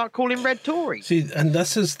well just start calling red Tories. See, and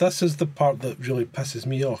this is the part that really pisses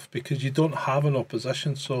me off, because you don't have an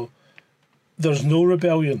opposition, so there's no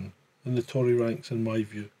rebellion in the Tory ranks, in my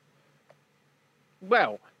view.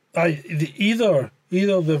 Well, either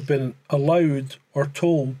they've been allowed or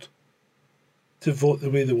told to vote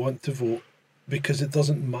the way they want to vote, because it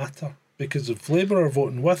doesn't matter. Because if Labour are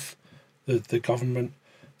voting with the government,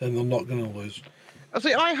 then they're not going to lose.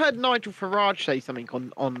 See, I heard Nigel Farage say something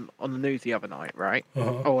on the news the other night, right?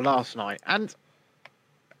 Or last night, and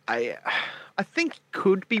I think he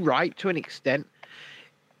could be right to an extent.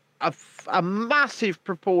 A massive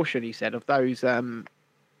proportion, he said, of those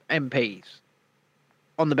MPs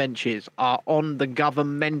on the benches are on the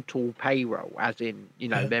governmental payroll, as in,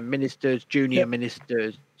 they're ministers, junior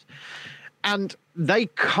ministers, and they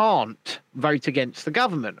can't vote against the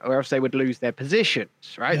government or else they would lose their positions,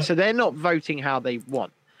 right? Yep. So they're not voting how they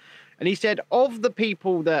want. And he said of the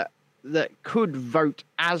people that could vote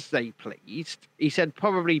as they pleased, he said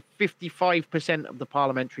probably 55% of the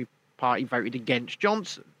parliamentary party voted against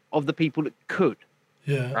Johnson, of the people that could.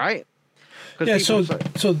 Yeah. Right? Yeah, so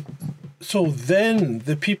then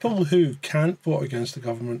the people who can't vote against the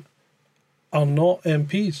government are not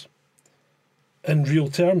MPs in real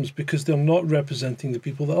terms, because they're not representing the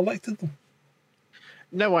people that elected them.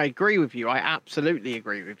 No, I agree with you. I absolutely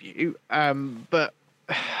agree with you. But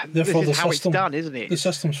therefore, this is how it's done, isn't it? The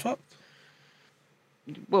system's fucked.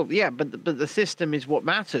 Well, yeah, but the system is what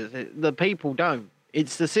matters. The people don't.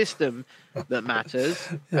 It's the system that matters.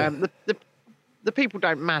 The people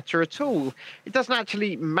don't matter at all. It doesn't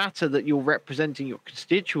actually matter that you're representing your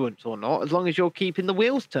constituents or not, as long as you're keeping the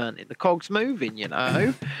wheels turning, the cogs moving,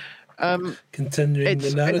 Continuing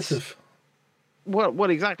the narrative. Well,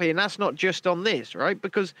 exactly. And that's not just on this, right?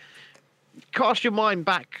 Because cast your mind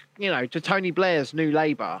back, to Tony Blair's New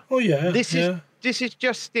Labour. Oh yeah. This is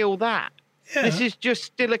just still that. Yeah. This is just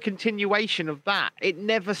still a continuation of that. It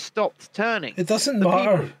never stopped turning. It doesn't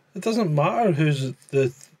matter. It doesn't matter who's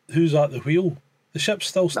at the wheel. The ship's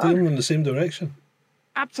still steering in the same direction.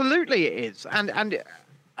 Absolutely, it is. And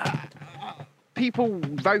people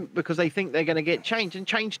vote because they think they're going to get change, and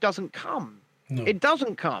change doesn't come. No. It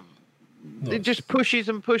doesn't come. No. It just pushes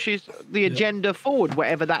and pushes the agenda forward,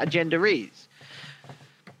 whatever that agenda is.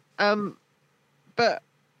 But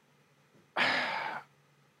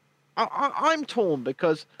I'm torn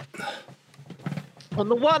because, on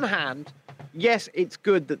the one hand, yes, it's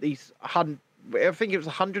good that I think it was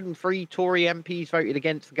 103 Tory MPs voted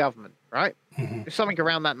against the government, right? Mm-hmm. Something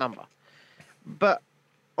around that number. But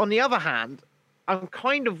on the other hand, I'm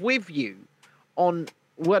kind of with you on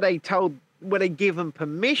were they given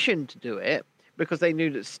permission to do it because they knew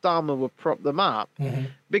that Starmer would prop them up? Mm-hmm.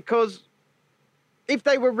 Because if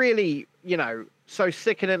they were really, so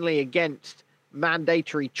sickeningly against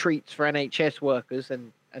mandatory treats for NHS workers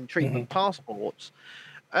and treatment passports,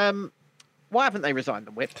 why haven't they resigned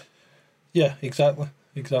the whip? Yeah, exactly.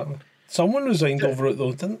 Someone resigned over it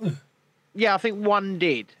though, didn't they? Yeah, I think one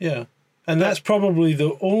did. Yeah, and that's probably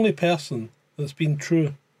the only person that's been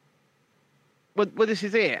true. Well, this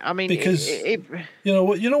is it. I mean, because you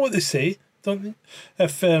know what they say, don't they?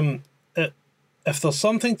 If there's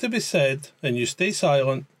something to be said and you stay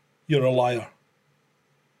silent, you're a liar.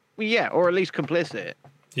 Well, yeah, or at least complicit.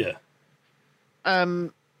 Yeah.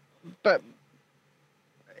 But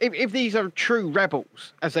if these are true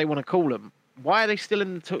rebels, as they want to call them, why are they still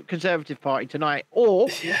in the Conservative Party tonight? Or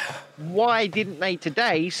why didn't they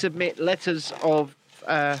today submit letters of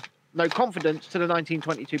no confidence to the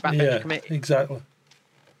 1922 Backbench Committee? Exactly.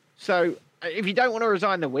 So if you don't want to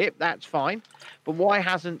resign the whip, that's fine. But why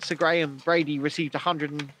hasn't Sir Graham Brady received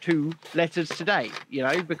 102 letters today?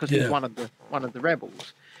 Because he's one of the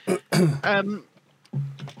rebels.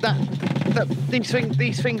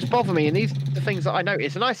 These things bother me, and these are the things that I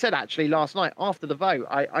notice. And I said actually last night after the vote,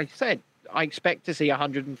 I said I expect to see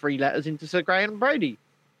 103 letters into Sir Graham Brady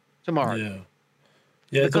tomorrow.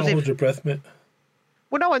 Yeah. Don't hold your breath, mate.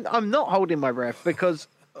 Well, no, I'm not holding my breath because,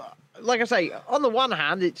 like I say, on the one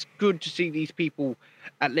hand, it's good to see these people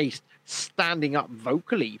at least standing up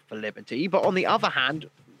vocally for liberty, but on the other hand,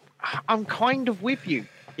 I'm kind of with you.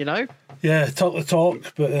 Yeah, talk the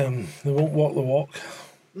talk, but they won't walk the walk.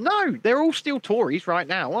 No, they're all still Tories right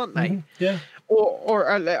now, aren't they? Mm-hmm. Yeah.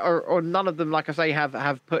 Or none of them, like I say,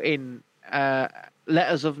 have put in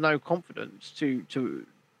letters of no confidence to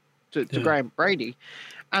Graham Brady.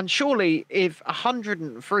 And surely, if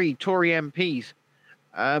 103 Tory MPs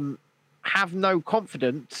have no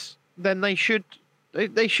confidence, then they should.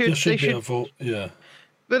 There should be a vote. Yeah.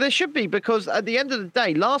 But there should be, because at the end of the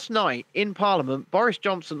day, last night in Parliament, Boris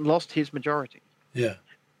Johnson lost his majority. Yeah.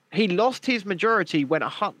 He lost his majority when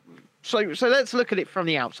so let's look at it from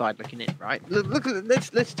the outside looking in, right?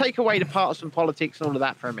 Let's take away the partisan politics and all of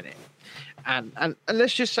that for a minute. And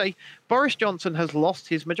let's just say Boris Johnson has lost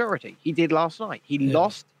his majority. He did last night. He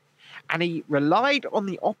lost, and he relied on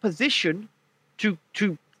the opposition to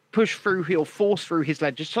push through or force through his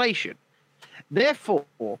legislation. Therefore,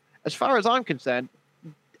 as far as I'm concerned,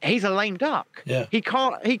 he's a lame duck. Yeah. He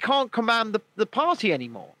can't command the party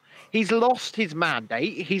anymore. He's lost his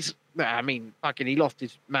mandate. He lost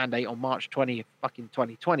his mandate on March 20th,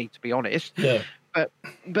 2020, to be honest. Yeah.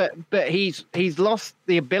 But he's lost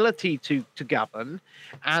the ability to govern,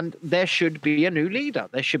 and there should be a new leader.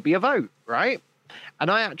 There should be a vote, right? And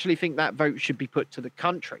I actually think that vote should be put to the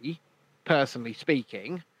country, personally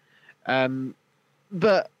speaking.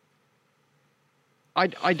 But I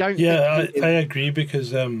don't. Yeah, I agree,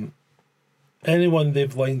 because anyone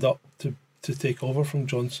they've lined up to take over from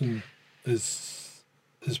Johnson is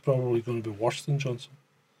probably going to be worse than Johnson.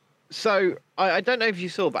 So I don't know if you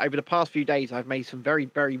saw, but over the past few days, I've made some very,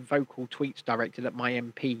 very vocal tweets directed at my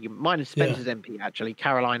MP, mine and Spencer's MP actually,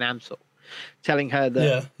 Caroline Ansell, telling her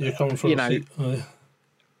that you're coming from a seat.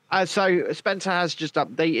 So Spencer has just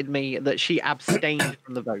updated me that she abstained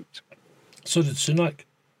from the vote. So did Sunak.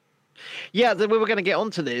 Yeah, we were going to get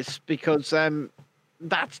onto this because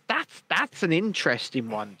that's an interesting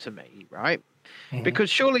one to me, right? Mm-hmm. Because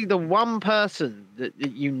surely the one person that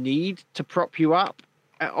you need to prop you up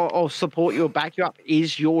or support you or back you up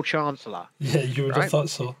is your Chancellor. Yeah, you would have thought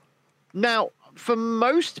so. Now, for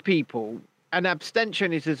most people, an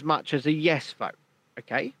abstention is as much as a yes vote,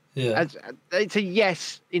 okay? Yeah. It's a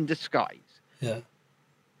yes in disguise. Yeah.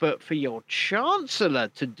 But for your Chancellor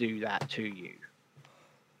to do that to you...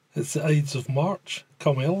 It's the Ides of March.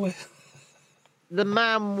 Come early. the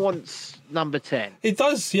man wants number 10. He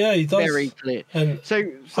does, yeah, he does. Very clear. And So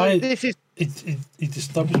this is It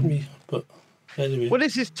disturbs me, but anyway. well,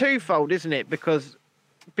 this is twofold, isn't it? Because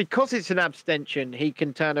it's an abstention, he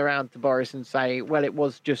can turn around to Boris and say, well, it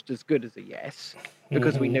was just as good as a yes,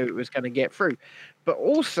 because we knew it was going to get through. But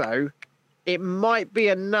also, it might be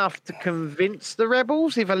enough to convince the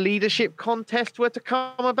rebels if a leadership contest were to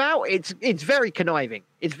come about. It's very conniving.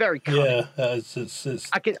 It's very cunning. Yeah, it's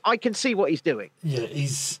I can see what he's doing. yeah,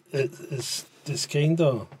 it's kind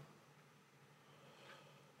of,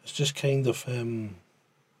 it's just kind of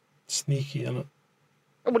sneaky, isn't it?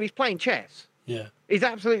 Well, he's playing chess. Yeah. He's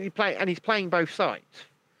absolutely playing, and he's playing both sides.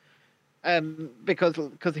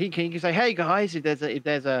 Because he can say, hey guys, if there's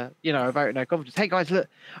a a vote of no confidence, hey guys, look,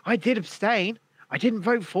 I did abstain, I didn't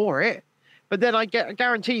vote for it, but then I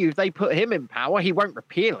guarantee you, if they put him in power, he won't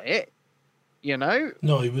repeal it. You know?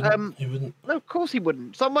 No, he wouldn't. He wouldn't. No, of course he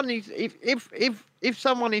wouldn't. Someone needs, if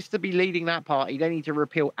someone is to be leading that party, they need to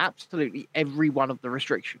repeal absolutely every one of the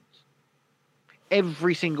restrictions,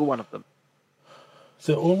 every single one of them.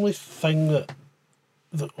 The only thing that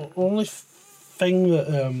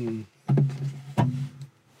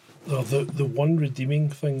the one redeeming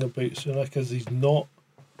thing about Sunak is he's not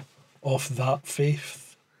of that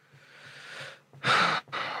faith.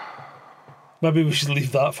 Maybe we should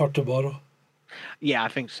leave that for tomorrow. Yeah, I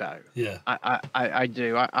think so. Yeah, I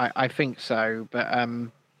do. I think so. But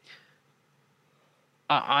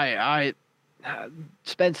I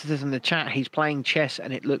Spencer says in the chat he's playing chess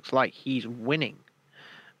and it looks like he's winning.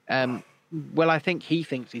 Well, I think he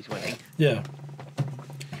thinks he's winning. Yeah.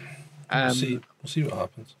 We'll see what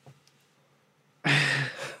happens.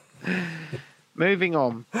 Moving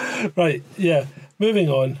on. Right, yeah. Moving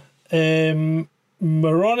on.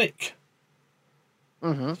 Moronic.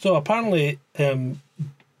 Mm-hmm. So apparently,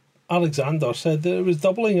 Alexander said that it was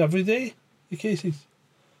doubling every day, the cases.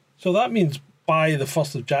 So that means by the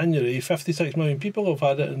 1st of January, 56 million people have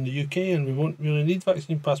had it in the UK, and we won't really need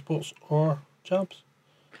vaccine passports or jabs.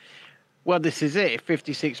 Well, this is it. If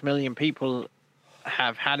 56 million people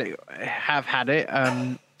have had it.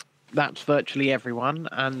 That's virtually everyone,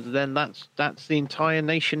 and then that's the entire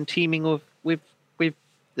nation teeming with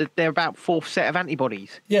they're about fourth set of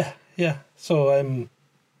antibodies. Yeah. So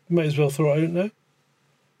might as well throw it out now.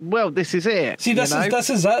 Well, this is it. See, this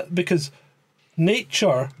is it, because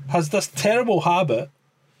nature has this terrible habit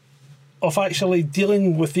of actually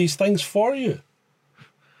dealing with these things for you,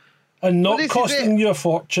 and not costing you a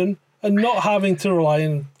fortune, and not having to rely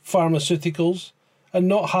on pharmaceuticals, and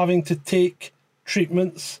not having to take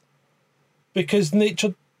treatments, because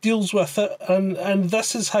nature deals with it, and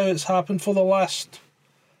this is how it's happened for the last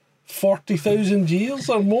 40,000 years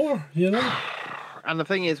or more, And the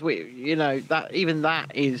thing is,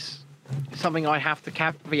 that is something I have to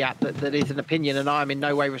caveat that is an opinion, and I'm in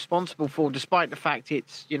no way responsible for, despite the fact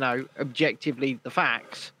it's objectively the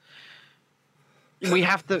facts. We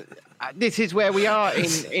have to. This is where we are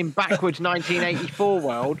in backwards 1984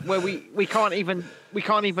 world, where we can't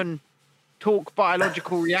even talk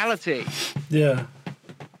biological reality. Yeah.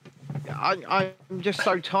 I'm just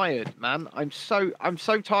so tired, man. I'm so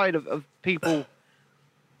tired of people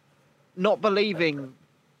not believing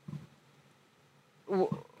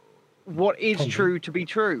what is true to be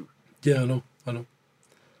true. Yeah, I know.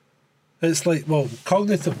 It's like, well,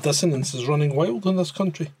 cognitive dissonance is running wild in this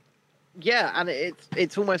country. Yeah, and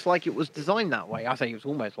it's almost like it was designed that way. I think it's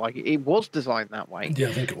almost like it was designed that way. Yeah,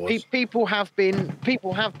 I think it was. People have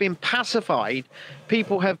been pacified.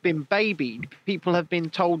 People have been babied. People have been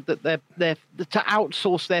told that they're to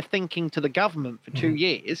outsource their thinking to the government for 2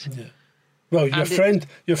 years. Yeah. Well,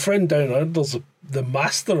 your friend down under's the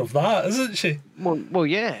master of that, isn't she? Well,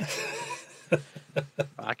 yeah.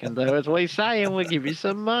 I can do as we say, and we'll give you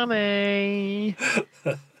some money.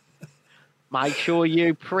 Make sure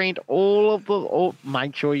you print all of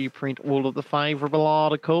the favourable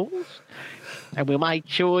articles, and we'll make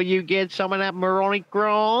sure you get some of that moronic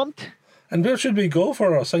grant. And where should we go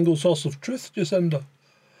for our single source of truth, Jacinda?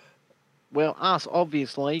 Well, us,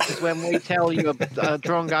 obviously, because when we tell you a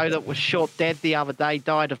drongo that was shot dead the other day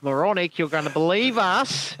died of moronic, you're going to believe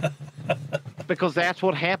us, because that's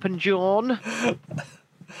what happened, John.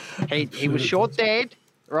 He was shot dead,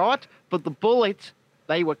 right? But the bullets,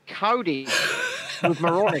 they were coated with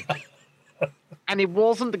moronic. And it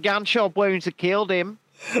wasn't the gunshot wounds that killed him.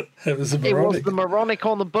 It was the moronic. It was the moronic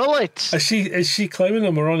on the bullets. Is she claiming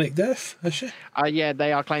a moronic death? Is she? Yeah,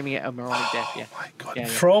 they are claiming it a moronic death, yeah. Oh, my God. Yeah.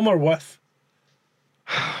 From or with?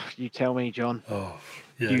 You tell me, John. Oh,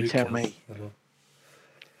 yeah. You tell me.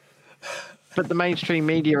 But the mainstream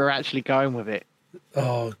media are actually going with it.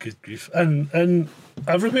 Oh, good grief. And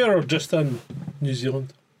everywhere, or just in New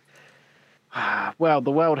Zealand. Well,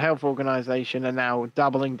 the World Health Organization are now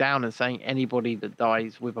doubling down and saying anybody that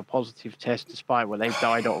dies with a positive test, despite what they've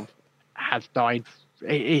died of, has died.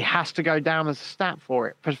 It has to go down as a stat for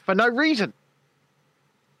it for no reason.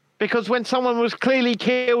 Because when someone was clearly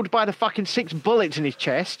killed by the fucking 6 bullets in his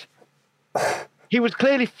chest, he was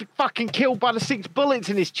clearly fucking killed by the 6 bullets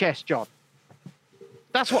in his chest, John.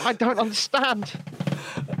 That's what I don't understand.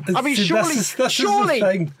 I mean, See, surely this is the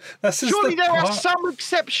thing. Surely there are some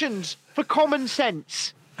exceptions for common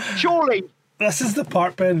sense. Surely. This is the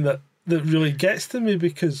part, Ben, that really gets to me,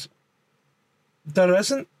 because there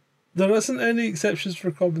isn't any exceptions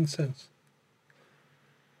for common sense.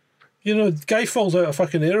 You know, guy falls out of a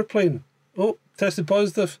fucking aeroplane. Oh, tested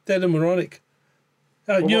positive, dead and moronic.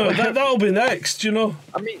 You know, that'll be next, you know.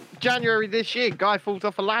 I mean, January this year, guy falls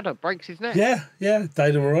off a ladder, breaks his neck. Yeah,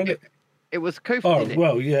 died of moronic. It was Koof, didn't it?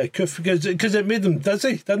 Well, yeah, Koof, because it made them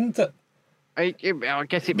dizzy, didn't it? I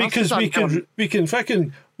guess it must because have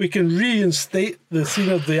we can reinstate the scene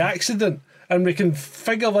of the accident, and we can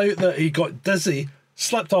figure out that he got dizzy,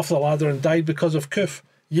 slipped off the ladder, and died because of Koof.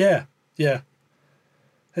 Yeah.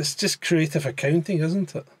 It's just creative accounting,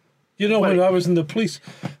 isn't it? You know, when I was in the police,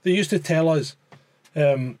 they used to tell us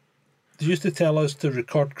to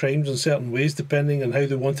record crimes in certain ways depending on how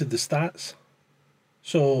they wanted the stats.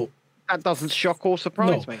 So that doesn't shock or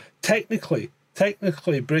surprise me. Technically,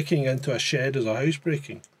 breaking into a shed is a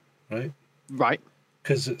housebreaking, right? Right.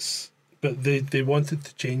 But they wanted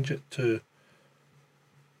to change it to.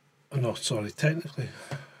 Oh, no, sorry. Technically,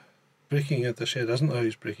 breaking into a shed isn't a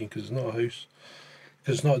housebreaking because it's not a house.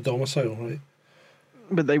 Because it's not a domicile, right?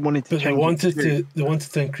 But they wanted to change They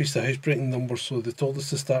wanted to increase the housebreaking number, so they told us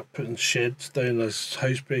to start putting sheds down as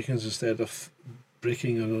housebreakings instead of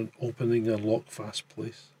breaking and opening a lock-fast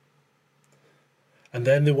place. And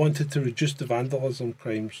then they wanted to reduce the vandalism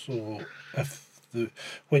crimes, so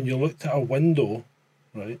when you looked at a window,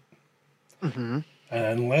 right, and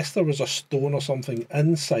unless there was a stone or something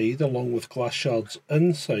inside, along with glass shards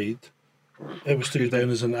inside, it was to go down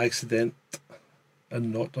as an accident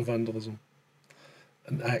and not a vandalism.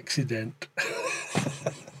 An accident.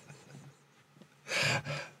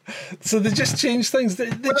 So they just change things. They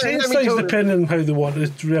change things depending on how they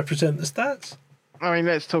want to represent the stats. I mean,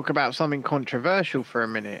 let's talk about something controversial for a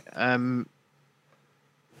minute.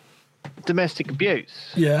 Domestic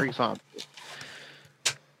abuse, for example.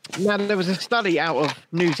 Now, there was a study out of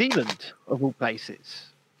New Zealand, of all places,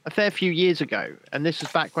 a fair few years ago, and this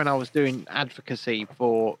was back when I was doing advocacy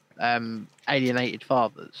for alienated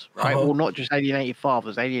fathers, right? Well, not just alienated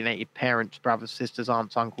fathers, alienated parents, brothers, sisters,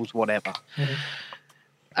 aunts, uncles, whatever.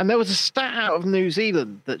 And there was a stat out of New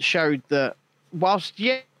Zealand that showed that whilst,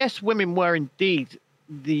 yes, women were indeed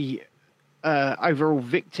the overall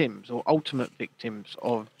victims or ultimate victims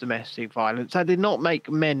of domestic violence, that did not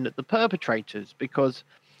make men the perpetrators, because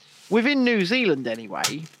within New Zealand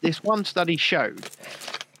anyway, this one study showed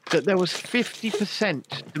that there was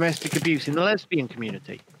 50% domestic abuse in the lesbian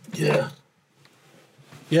community. Yeah.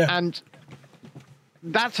 And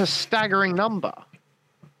that's a staggering number,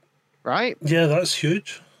 right? Yeah, that's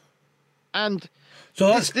huge. And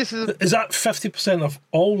so is that 50% of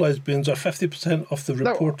all lesbians or 50% of the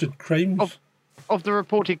reported crimes? Of the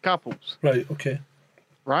reported couples. Right, okay.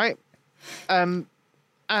 Right? And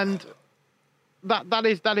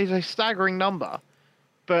that is a staggering number,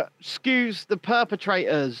 but skews the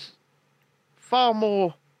perpetrators far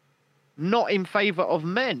more not in favour of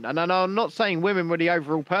men. And I'm not saying women were the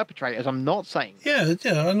overall perpetrators. I'm not saying. Yeah,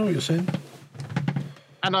 I know what you're saying.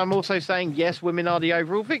 And I'm also saying, yes, women are the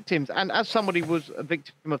overall victims. And as somebody who was a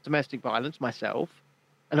victim of domestic violence myself,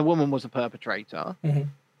 and a woman was a perpetrator,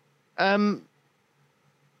 those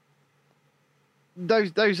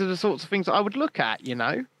are the sorts of things that I would look at, you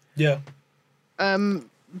know? Yeah.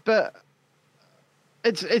 But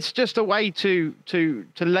it's just a way to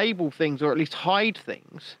label things, or at least hide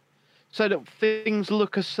things, so that things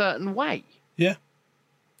look a certain way. Yeah.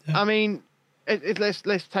 I mean,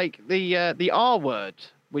 let's take the R word,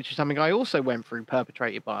 which is something I also went through,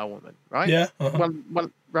 perpetrated by a woman, right? Yeah.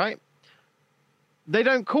 Right. They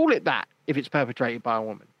don't call it that if it's perpetrated by a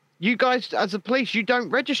woman. You guys, as a police, you don't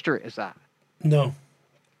register it as that. No,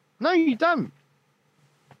 you don't.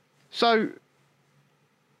 So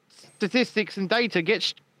statistics and data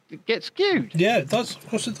get skewed. Yeah, it does. Of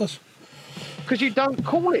course it does. Because you don't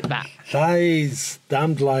call it that. Lies,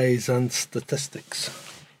 damned lies and statistics.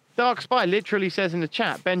 Dark Spy literally says in the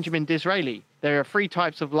chat, Benjamin Disraeli, there are 3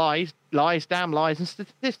 types of lies, damn lies, and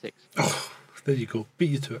statistics. Oh, there you go.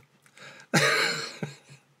 Beat you to it.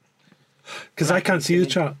 Because I can't see the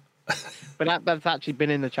chat. But that's actually been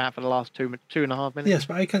in the chat for the last 2.5 minutes. Yes,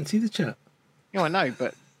 but I can't see the chat. I know,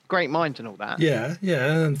 but great minds and all that. Yeah,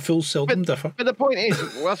 and fools seldom differ. But the point is,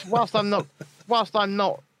 whilst I'm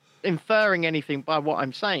not inferring anything by what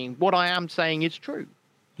I'm saying, what I am saying is true.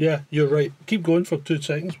 Yeah, you're right. Keep going for 2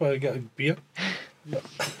 seconds while I get a beer.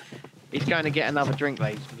 He's going to get another drink,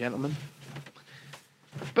 ladies and gentlemen.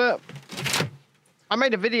 But I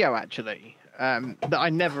made a video actually that I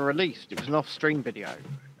never released. It was an off-stream video,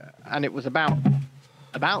 and it was about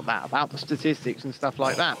the statistics and stuff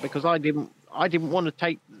like that, because I didn't want to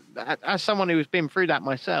take, as someone who has been through that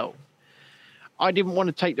myself, I didn't want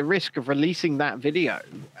to take the risk of releasing that video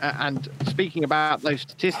and speaking about those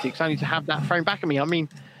statistics only to have that thrown back at me. I mean,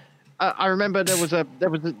 I remember there was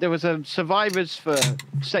a survivors for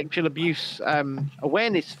sexual abuse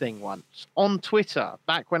awareness thing once on Twitter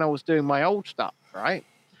back when I was doing my old stuff, right,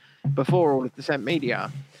 before all of Dissent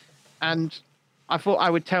Media, and I thought I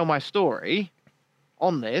would tell my story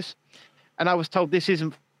on this, and I was told this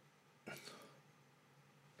isn't.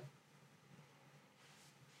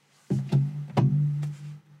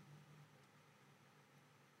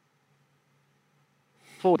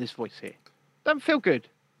 For this voice here, don't feel good.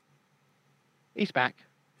 He's back.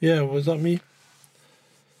 Yeah, was that me?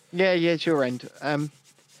 Yeah, it's your end.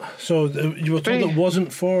 So you were told it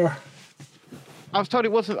wasn't for. I was told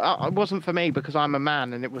it wasn't for me because I'm a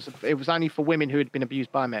man, and it was only for women who had been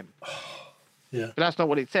abused by men. Yeah. But that's not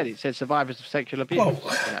what it said. It said survivors of sexual abuse. Well,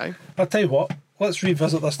 you know? I'll tell you what. Let's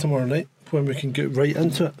revisit this tomorrow night when we can get right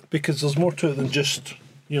into it, because there's more to it than just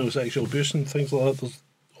sexual abuse and things like that. There's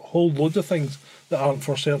a whole load of things that aren't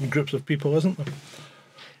for certain groups of people, isn't there?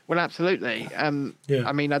 Well, absolutely. Yeah.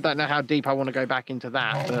 I mean, I don't know how deep I want to go back into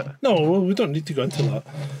that, but no, well, we don't need to go into that.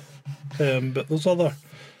 But there's other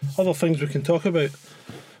things we can talk about.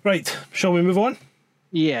 Right, shall we move on?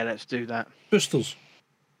 Yeah, let's do that. Boosters.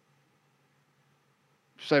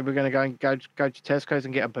 So we're going to go to Tesco's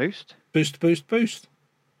and get a boost? Boost.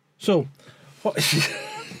 So, what?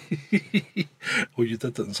 Oh, you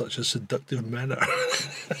did it in such a seductive manner.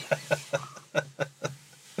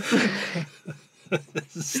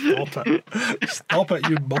 Stop it,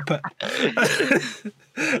 you muppet.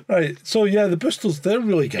 Right, so yeah, the boosters, they're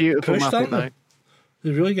really getting Beautiful pushed, muppet, aren't they? though.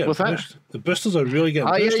 They're really getting pushed. The boosters are really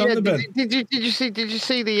getting pushed, aren't they, Ben? Did you see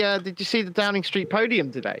the Downing Street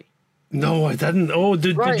podium today? No, I didn't. Oh,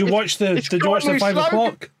 did you watch the 5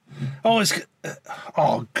 o'clock?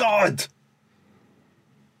 Oh God.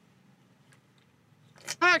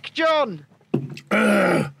 Back, John.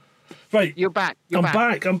 Right, you're back.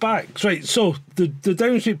 I'm back. Right, so the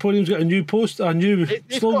Downing Street podium's got a new post, a new slogan.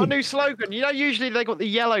 It's got a new slogan. Usually they got the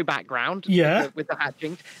yellow background. Yeah. With the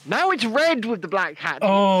hatchings. Now it's red with the black hatchings.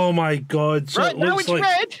 Oh my God! So right, it looks now it's like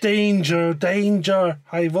red. Danger,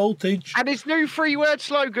 high voltage. And its new 3-word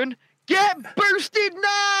slogan: get boosted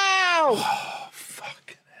now. Oh,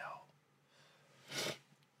 fucking hell!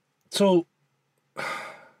 So,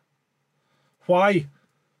 why?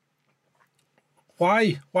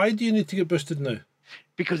 Why do you need to get boosted now?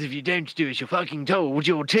 Because if you don't do as you're fucking told,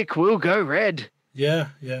 your tick will go red. Yeah.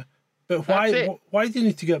 But why? Why do you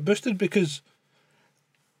need to get boosted? Because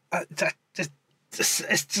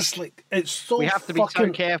it's just like it's so. We have to be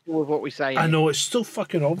so careful with what we say. I know, it's so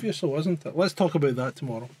fucking obvious, though, isn't it? Let's talk about that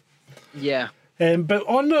tomorrow. Yeah. But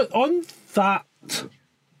on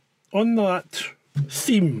that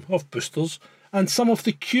theme of boosters and some of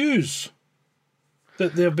the cues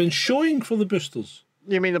that they've been showing for the boosters.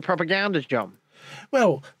 You mean the propaganda, John?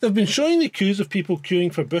 Well, they've been showing the queues of people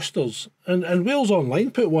queuing for boosters, and Wales Online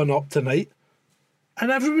put one up tonight, and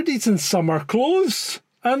everybody's in summer clothes,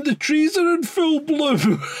 and the trees are in full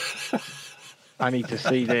bloom. I need to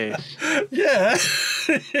see this. Yeah.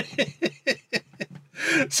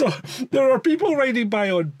 So there are people riding by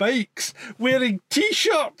on bikes wearing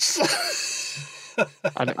T-shirts.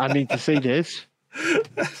 I need to see this.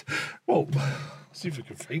 Well, see if we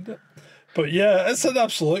can find it. But yeah, it's an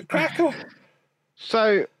absolute cracker.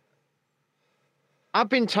 So, I've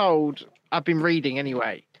been reading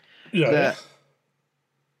anyway. Yeah.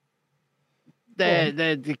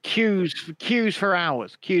 They're the queues for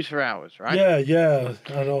hours, right? Yeah,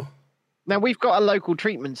 I know. Now we've got a local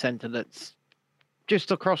treatment centre that's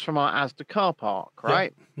just across from our Asda car park,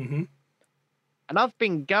 right? Yeah. Mm-hmm. And I've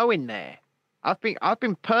been going there. I've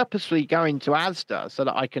been purposely going to Asda so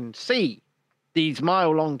that I can see these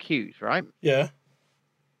mile-long queues, right? Yeah.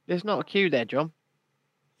 There's not a queue there, John.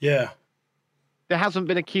 Yeah. There hasn't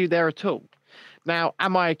been a queue there at all. Now,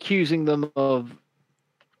 am I accusing them of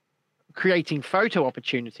creating photo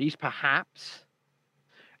opportunities? Perhaps.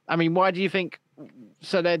 I mean, why do you think?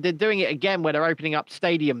 So they're doing it again where they're opening up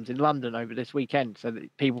stadiums in London over this weekend so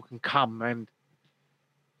that people can come and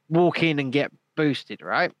walk in and get boosted,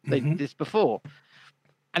 right? They did this before.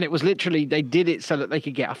 And it was literally, they did it so that they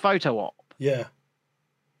could get a photo op. Yeah.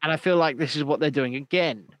 And I feel like this is what they're doing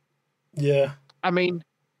again. Yeah. I mean,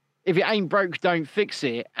 if it ain't broke, don't fix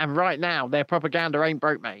it. And right now, their propaganda ain't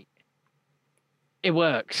broke, mate. It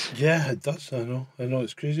works. Yeah, it does. I know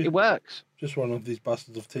it's crazy. It works. Just one of these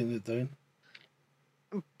bastards have taken it down.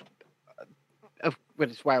 When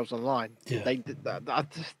it's Wales Online. Yeah.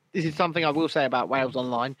 This is something I will say about Wales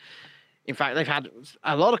Online. In fact, they've had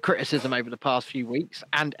a lot of criticism over the past few weeks,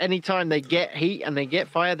 and anytime they get heat and they get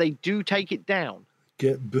fire, they do take it down.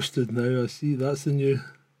 Get boosted now, I see. That's the new...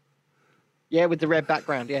 Yeah, with the red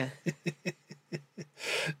background, yeah.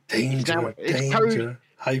 Danger.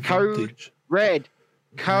 High code voltage. red.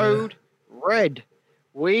 Code red.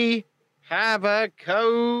 We have a code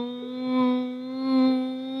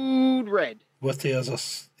red. Witty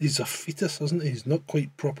he's a fetus, isn't he? He's not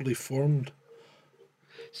quite properly formed.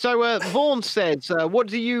 So Vaughan says, what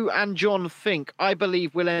do you and John think? I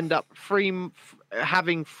believe we'll end up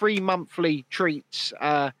having free monthly treats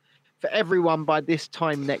for everyone by this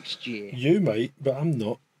time next year. You might, but I'm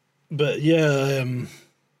not. But yeah,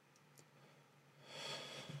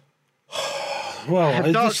 well,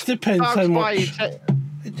 it just depends how much.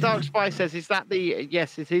 Dark Spy says, "Is that the?"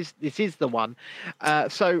 Yes, it is. This is the one.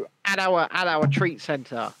 So at our treat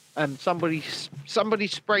centre, somebody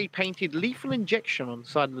spray painted lethal injection on the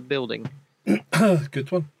side of the building. Good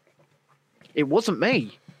one. It wasn't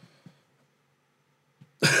me.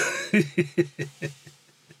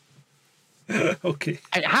 Okay.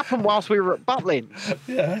 It happened whilst we were at Butlins.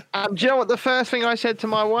 Yeah. Do you know what the first thing I said to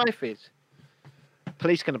my wife is?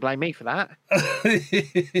 Police going to blame me for that.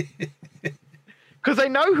 Because they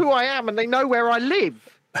know who I am and they know where I live,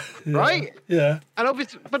 right? Yeah. And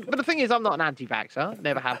obviously, but the thing is, I'm not an anti-vaxxer.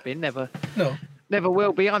 Never have been. Never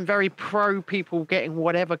will be. I'm very pro people getting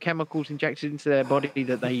whatever chemicals injected into their body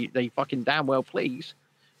that they fucking damn well please,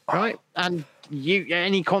 right? And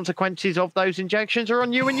any consequences of those injections are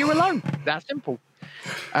on you and you alone. That simple.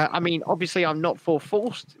 I mean, obviously, I'm not for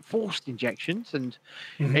forced injections, and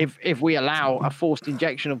if we allow a forced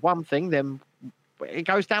injection of one thing, then it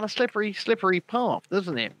goes down a slippery path,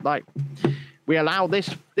 doesn't it? Like, we allow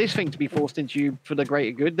this thing to be forced into you for the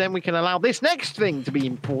greater good, then we can allow this next thing to be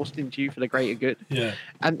forced into you for the greater good. Yeah.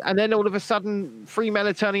 And then all of a sudden, free men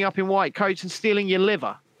are turning up in white coats and stealing your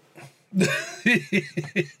liver.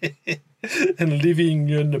 And leaving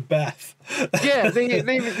you in the bath. Yeah, leaving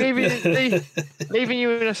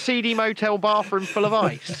you in a seedy motel bathroom full of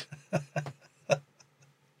ice.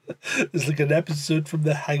 It's like an episode from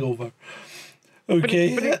The Hangover.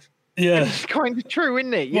 Okay. But it's kind of true,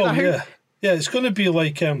 isn't it? You know? Yeah. Yeah, it's going to be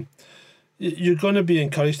like you're going to be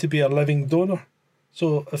encouraged to be a living donor.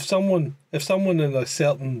 So if someone in a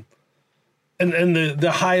certain in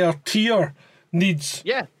the higher tier needs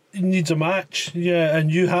a match,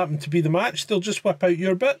 and you happen to be the match, they'll just whip out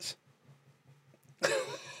your bits.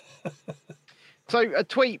 So a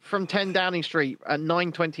tweet from 10 Downing Street at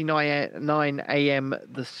 9:29 a.m.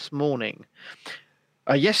 this morning.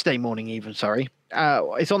 Yesterday morning even, sorry.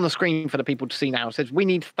 It's on the screen for the people to see now. It says, we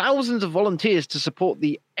need thousands of volunteers to support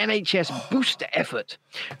the NHS booster effort.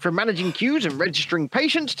 From managing queues and registering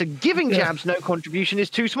patients to giving jabs, no contribution is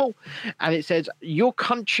too small. And it says, your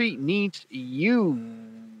country needs you.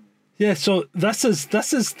 Yeah, so this is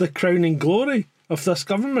the crowning glory of this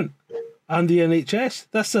government and the NHS.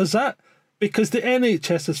 This is it. Because the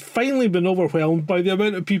NHS has finally been overwhelmed by the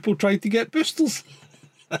amount of people trying to get boosters.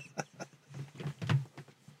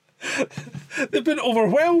 They've been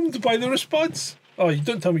overwhelmed by the response. Oh, you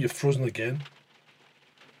don't tell me you've frozen again.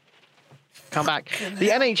 Come back. The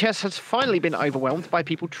NHS has finally been overwhelmed by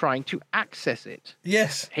people trying to access it.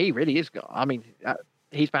 Yes. He really is. I mean,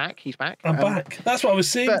 he's back. He's back. I'm back. That's what I was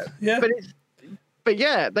saying. But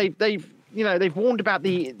yeah, they've warned about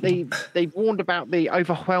they've warned about the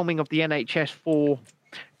overwhelming of the NHS for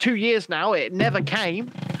 2 years now. It never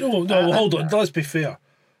came. No, hold on. Let's be fair.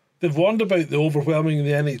 They've warned about the overwhelming of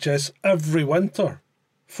the NHS every winter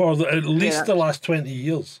for at least the last 20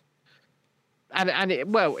 years. And it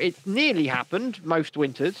nearly happened most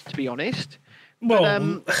winters, to be honest.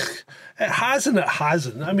 Well, it has and it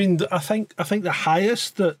hasn't. I mean, I think the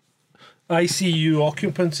highest that ICU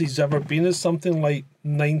occupancy's ever been is something like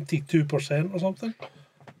 92% or something.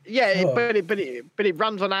 Yeah, but it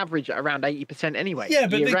runs on average at around 80% anyway. Yeah,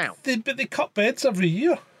 but year-round. they cut beds every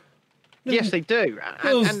year. Yes, they do.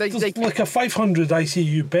 And there's like a 500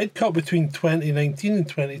 ICU bed cut between 2019 and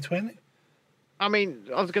 2020. I mean,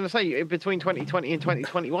 I was going to say, between 2020 and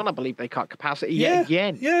 2021, I believe they cut capacity yet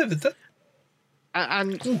again. Yeah, they did.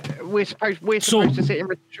 And we're supposed to sit in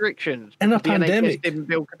restrictions. In a The NHS pandemic. didn't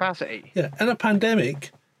build capacity. Yeah, in a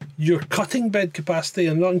pandemic, you're cutting bed capacity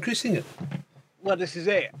and not increasing it. Well, this is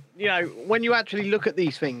it. You know, when you actually look at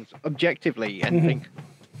these things objectively and think,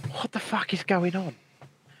 what the fuck is going on?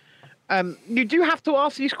 You do have to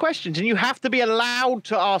ask these questions, and you have to be allowed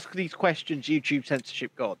to ask these questions, YouTube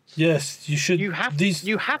censorship gods. Yes, you should. You have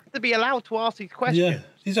to be allowed to ask these questions. Yeah,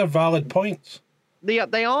 these are valid points. They are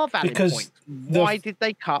valid Because points. Why did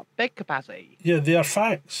they cut bed capacity? Yeah, they are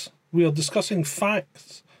facts. We are discussing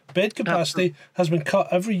facts. Bed capacity has been cut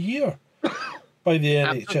every year by the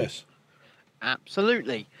NHS.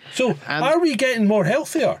 Absolutely. So, are we getting more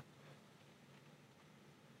healthier?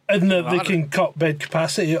 In that they can cut bed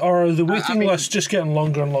capacity, or are the waiting lists just getting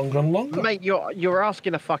longer and longer and longer? Mate, you're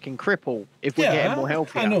asking a fucking cripple if we're getting more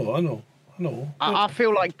healthier. I know. I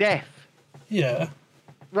feel like death. Yeah.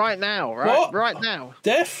 Right now, right? What? Right now.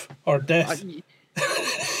 Deaf or death?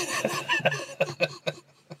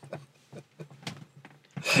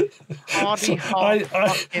 Hardy, hard,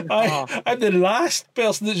 fucking hard. I'm the last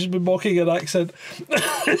person that's been mocking an accent.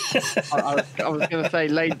 I was going to say,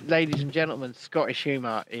 ladies and gentlemen, Scottish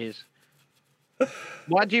humour is...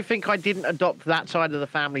 Why do you think I didn't adopt that side of the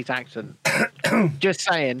family's accent? Just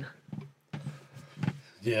saying.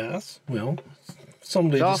 Yes, well, some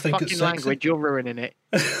ladies Our think fucking it's sexy. language, you're ruining it.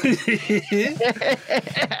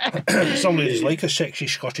 Some ladies like a sexy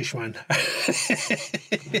Scottish man.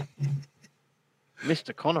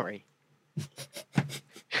 Mr. Connery.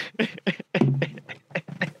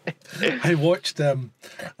 I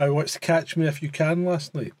watched Catch Me If You Can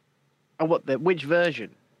last night. Oh, which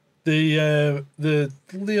version? The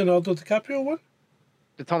Leonardo DiCaprio one?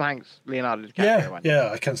 The Tom Hanks, Leonardo DiCaprio one.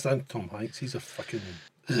 Yeah, I can't stand Tom Hanks. He's a fucking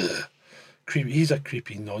creepy. He's a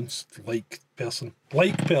creepy nonce-like person.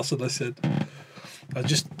 I said. I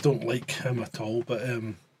just don't like him at all. But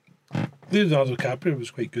Leonardo DiCaprio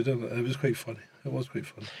was quite good in it. It was quite funny. It was quite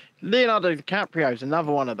funny. Leonardo DiCaprio's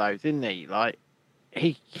another one of those, isn't he? Like,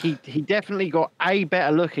 he definitely got A,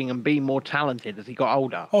 better looking, and B, more talented as he got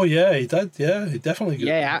older. Oh yeah, he did. Yeah, he definitely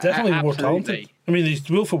got, definitely more talented. I mean, his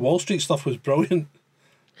Wolf of Wall Street stuff was brilliant.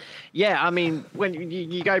 Yeah, I mean, when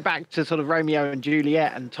you go back to sort of Romeo and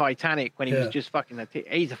Juliet and Titanic, when he was just fucking,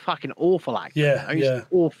 he's a fucking awful actor. Yeah, he's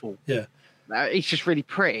awful. Yeah, he's just really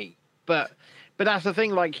pretty. But that's the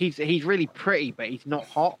thing. Like, he's really pretty, but he's not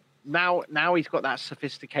hot. Now he's got that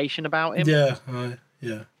sophistication about him. Yeah,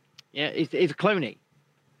 yeah. He's a Clooney.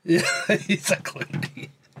 Yeah, he's a Clooney.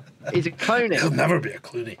 He's a Clooney. He'll never be a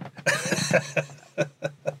Clooney.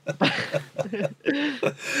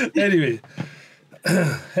 Anyway,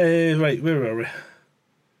 right, where were we?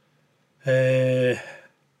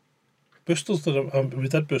 Boosters. We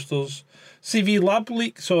did Boosters. CV lab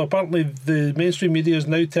leak. So apparently the mainstream media is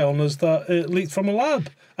now telling us that it leaked from a lab,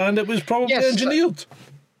 and it was probably engineered.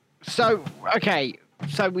 So okay.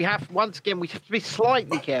 So we have to be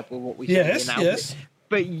slightly careful what we say. Yes.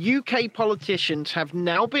 But UK politicians have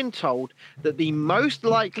now been told that the most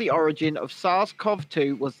likely origin of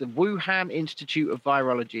SARS-CoV-2 was the Wuhan Institute of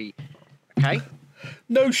Virology. Okay?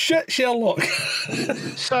 No shit, Sherlock.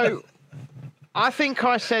 So, I think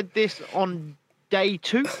I said this on day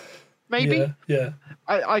 2, maybe? Yeah.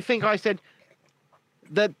 I think I said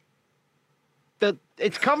that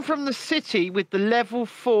it's come from the city with the level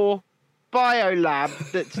 4 biolab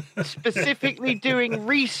that's specifically doing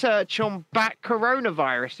research on bat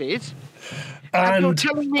coronaviruses, and you're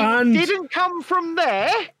telling me it didn't come from there,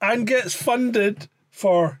 and gets funded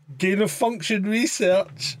for gain of function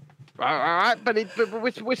research. All right, but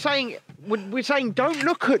we're saying don't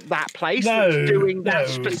look at that place that's doing that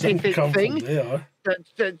specific thing.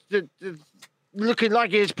 That's looking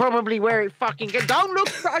like it's probably where it fucking goes. Don't look.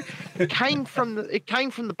 It came from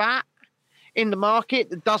the bat in the market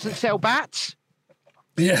that doesn't sell bats.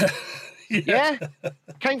 Yeah.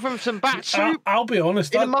 Came from some bat soup. I'll be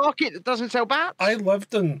honest. In a market that doesn't sell bats. I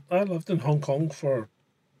lived in Hong Kong for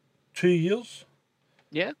 2 years.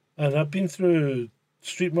 Yeah. And I've been through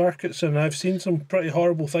street markets and I've seen some pretty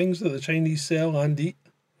horrible things that the Chinese sell and eat,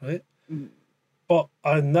 right? But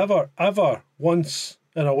I never, ever once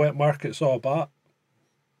in a wet market saw a bat.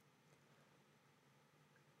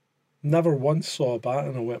 Never once saw a bat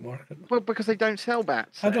in a wet market. Well, because they don't sell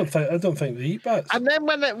bats. I don't think they eat bats. And then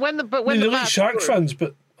when they eat shark fins,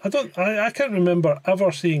 but I can't remember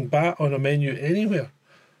ever seeing bat on a menu anywhere.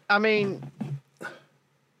 I mean,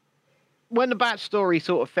 when the bat story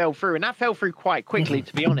sort of fell through, and that fell through quite quickly,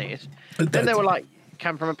 to be honest. Then they were like,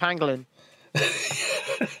 "Come from a pangolin."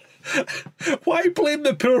 Why blame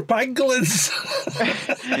the poor pangolins?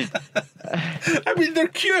 I mean, they're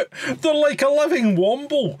cute. They're like a living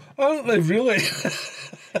womble, aren't they? Really?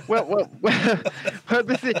 Well,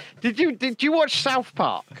 did you watch South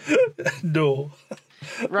Park? No.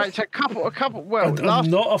 Right, so a couple. Well, I'm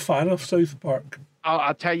not a fan of South Park.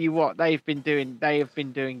 I'll tell you what they have been doing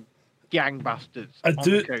gangbusters. I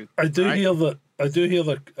do right? hear that.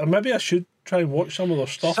 Maybe I should try and watch some of their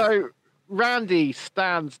stuff. So Randy,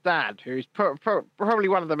 Stan's dad, who's probably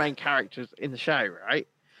one of the main characters in the show, right,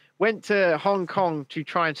 went to Hong Kong to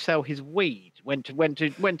try and sell his weed. Went to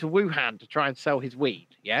Wuhan to try and sell his weed.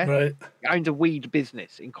 Yeah, right. He owns a weed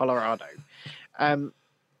business in Colorado, and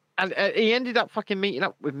he ended up fucking meeting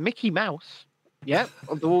up with Mickey Mouse, yeah,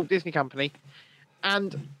 of the Walt Disney Company,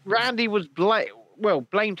 and Randy was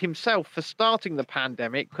blamed himself for starting the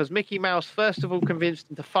pandemic because Mickey Mouse first of all convinced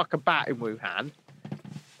him to fuck a bat in Wuhan,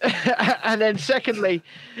 and then secondly,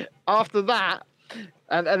 after that,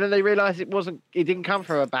 and then they realised it didn't come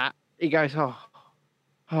from a bat. He goes, oh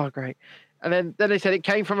great, and then they said it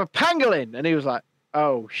came from a pangolin, and he was like,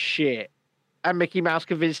 oh shit, and Mickey Mouse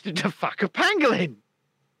convinced him to fuck a pangolin.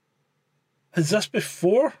 Is this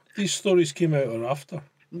before these stories came out or after?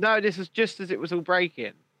 No, this was just as it was all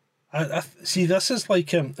breaking. I see. This is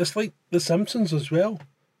like it's like The Simpsons as well.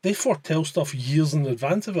 They foretell stuff years in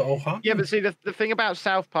advance of it all happening. Yeah, but see, the thing about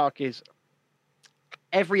South Park is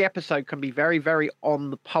every episode can be very, very on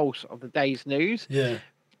the pulse of the day's news,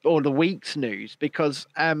 or the week's news, because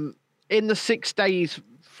in the 6 days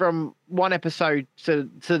from one episode to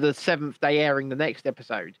the 7th day airing the next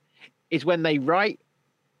episode is when they write,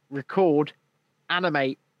 record,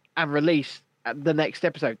 animate, and release the next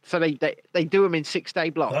episode. So they do them in 6 day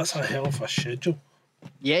blocks. That's a hell of a schedule.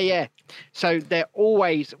 Yeah. So they're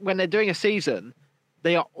always, when they're doing a season,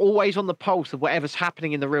 they are always on the pulse of whatever's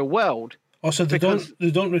happening in the real world. Oh, so they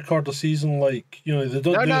don't record a season like, they don't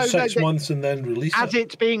do it 6 months and then release as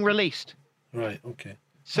it's being released. Right. Okay.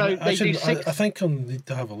 So I think I'll need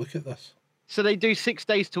to have a look at this. So they do 6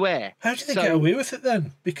 days to air. How do they get away with it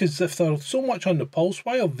then? Because if they're so much on the pulse,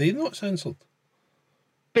 why are they not censored?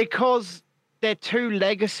 Because they're too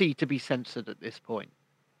legacy to be censored at this point.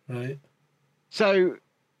 Right. So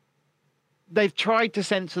they've tried to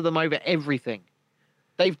censor them over everything.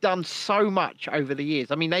 They've done so much over the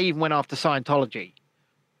years. I mean, they even went after Scientology.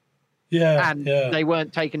 Yeah. And they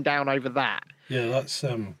weren't taken down over that. Yeah, that's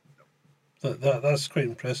that's quite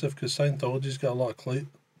impressive because Scientology's got a lot of clout.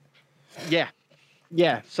 Yeah.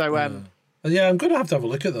 So yeah, I'm going to have a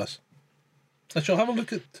look at this. I shall have a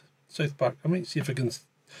look at South Park. I might see if I can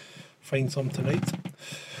find some tonight.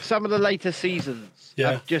 Some of the later seasons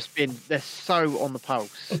have just been, they're so on the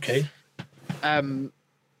pulse. Okay.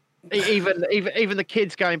 Even the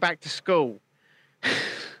kids going back to school.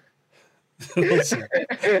 So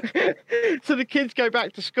the kids go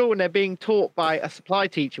back to school and they're being taught by a supply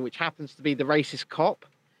teacher, which happens to be the racist cop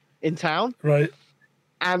in town. Right.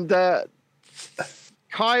 And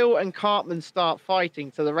Kyle and Cartman start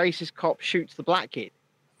fighting, so the racist cop shoots the black kid.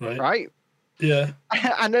 Right? Yeah.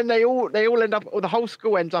 And then they all end up, or the whole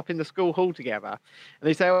school ends up in the school hall together. And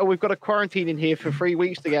they say, "Oh, we've got to quarantine in here for 3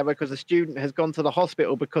 weeks together because a student has gone to the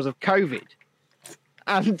hospital because of COVID."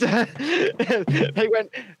 And they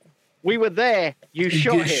went, "We were there. You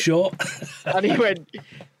shot him." And he went,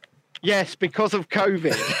 "Yes, because of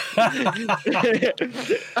COVID."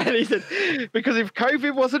 And he said, "Because if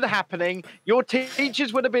COVID wasn't happening, your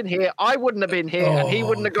teachers would have been here, I wouldn't have been here, and he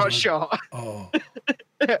wouldn't have got shot." Oh.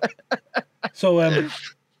 So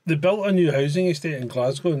they built a new housing estate in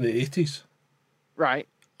Glasgow in the 80s. Right.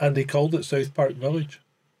 And they called it South Park Village.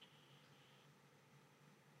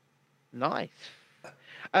 Nice.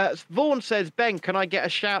 Vaughan says, "Ben, can I get a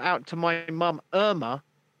shout out to my mum, Irma?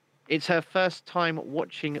 It's her first time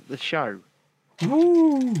watching the show."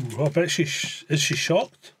 Ooh, I bet is she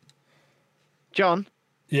shocked? John?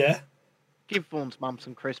 Yeah? Give Vaughan's mum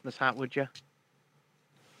some Christmas hat, would you?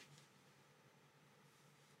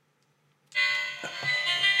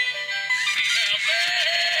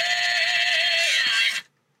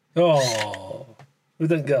 Oh, we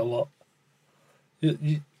didn't get a lot.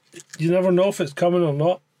 You never know if it's coming or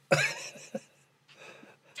not.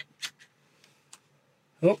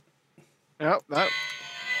 Oh. Yep, no.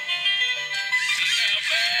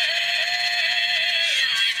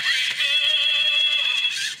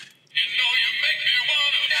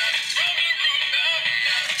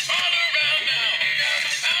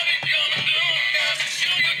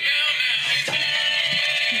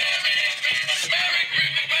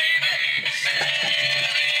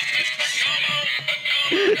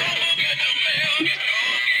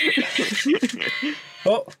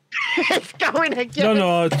 Oh. It's going going again.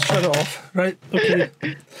 No, shut it off. Right, okay.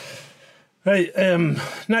 Right,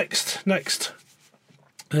 next.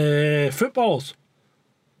 Footballers.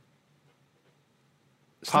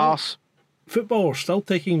 Pass. Footballers still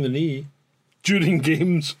taking the knee during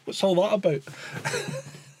games. What's all that about?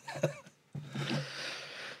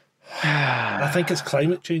 I think it's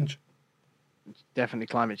climate change. Definitely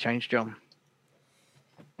climate change, John.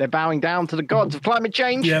 They're bowing down to the gods of climate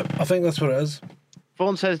change. Yeah, I think that's what it is.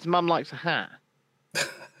 Vaughan says Mum likes a hat.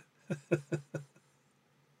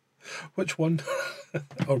 Which one?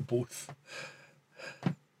 Or both?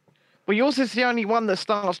 Well, yours is the only one that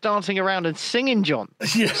starts dancing around and singing, John.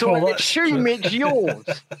 Yeah, So well, I that's assume true. it's yours.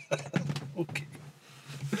 Okay.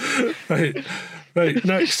 Right.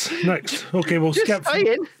 Next. Okay, we'll Just skip.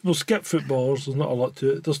 saying. We'll skip footballers. There's not a lot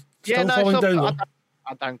to it. There's Yeah, still no, falling it's down not, though.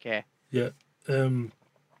 I don't care. Yeah.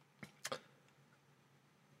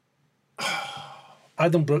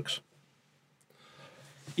 Adam Brooks.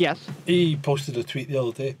 Yes. He posted a tweet the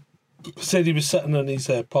other day. Said he was sitting in his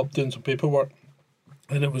pub doing some paperwork,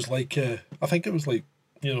 and it was like I think it was like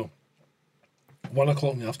 1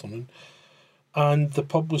 o'clock in the afternoon, and the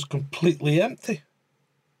pub was completely empty.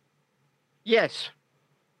 Yes.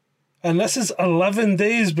 And this is 11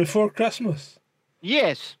 days before Christmas.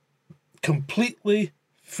 Yes. Completely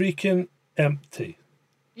freaking empty.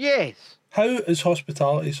 Yes. How is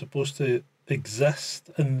hospitality supposed to exist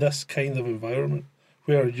in this kind of environment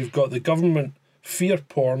where you've got the government fear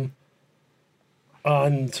porn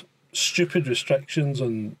and stupid restrictions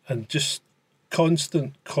and just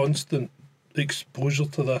constant exposure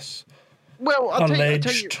to this Well, I'll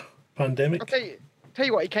alleged pandemic? tell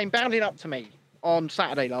you what, he came bounding up to me on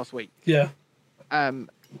Saturday last week. Yeah. And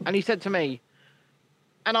he said to me,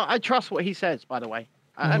 and I trust what he says, by the way,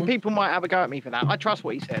 and people might have a go at me for that. I trust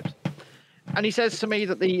what he says. And he says to me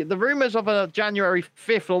that the rumours of a January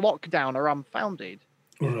 5th lockdown are unfounded.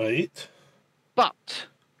 Right. But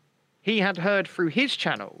he had heard through his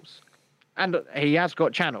channels, and he has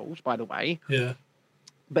got channels, by the way, Yeah.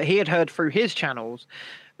 but he had heard through his channels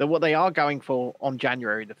that what they are going for on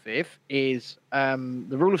January the 5th is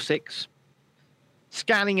the rule of 6,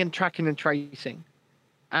 scanning and tracking and tracing,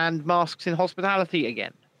 and masks in hospitality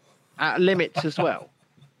again, at limits as well.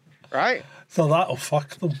 Right? So that'll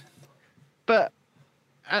fuck them. But,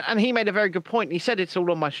 and he made a very good point. He said it's all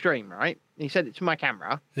on my stream, right? He said it to my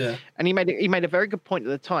camera. Yeah. And he made a very good point at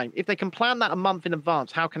the time. If they can plan that a month in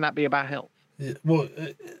advance, how can that be about health? Yeah. Well,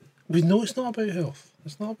 we know it's not about health.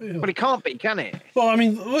 It's not about health. But it can't be, can it? Well, I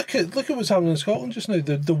mean, look at what's happening in Scotland just now.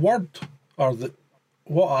 The word, or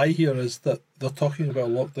what I hear is that they're talking about a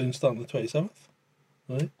lockdown starting the 27th.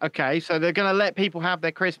 Right? Okay, so they're going to let people have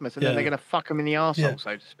their Christmas and then they're going to fuck them in the arsehole,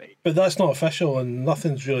 so to speak. But that's not official and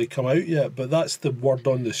nothing's really come out yet. But that's the word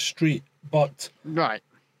on the street. But Right.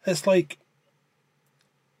 it's like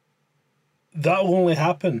that will only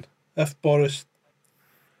happen if Boris.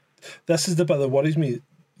 This is the bit that worries me.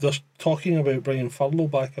 They're talking about bringing furlough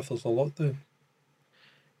back if there's a lockdown.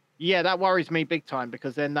 Yeah, that worries me big time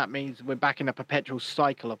because then that means we're back in a perpetual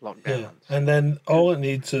cycle of lockdowns. Yeah, and then all it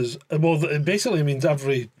needs is it basically means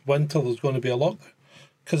every winter there's going to be a lockdown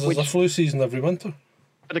because there's a flu season every winter.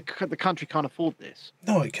 But the country can't afford this.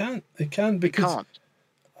 No, it can't. It can't because It can't.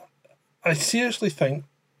 I seriously think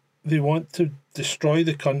they want to destroy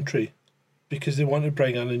the country because they want to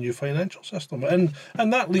bring in a new financial system, and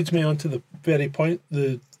that leads me on to the very point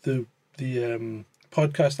the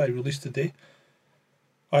podcast I released today.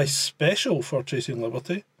 I special for Chasing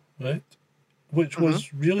Liberty, right? Which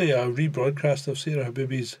was really a rebroadcast of Sarah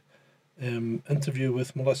Habibie's interview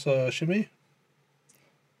with Melissa Shimei.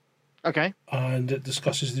 Okay. And it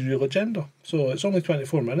discusses the real agenda. So it's only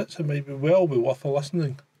 24 minutes. It might be worth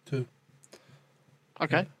listening to.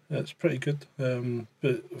 Okay. Yeah, it's pretty good.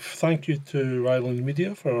 But thank you to Ryland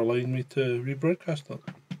Media for allowing me to rebroadcast it.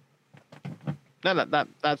 No,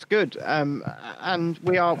 that's good. And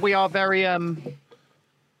we are very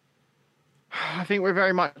I think we're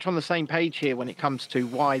very much on the same page here when it comes to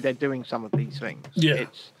why they're doing some of these things. Yeah.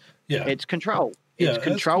 It's control. Yeah, It's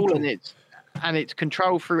control, control. and it's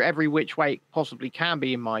control through every which way it possibly can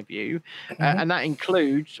be, in my view, and that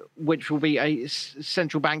includes which will be a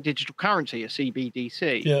central bank digital currency, a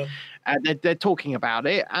CBDC. Yeah. They're talking about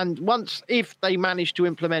it, and if they manage to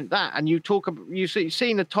implement that, and you've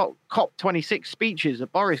seen the top COP26 speeches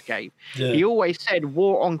that Boris gave. Yeah. He always said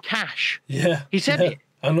war on cash. Yeah. He said it.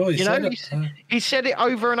 I know he said it. He said it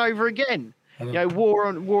over and over again. War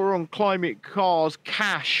on climate, cars,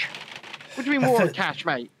 cash. What do you mean war on cash,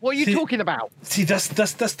 mate? What are you talking about? See, this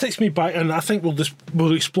takes me back, and I think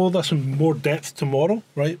we'll explore this in more depth tomorrow,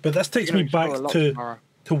 right? But this takes me back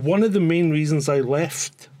to one of the main reasons I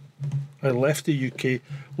left I left the UK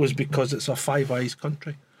was because it's a Five Eyes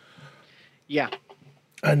country. Yeah.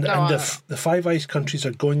 And, No, the Five Eyes countries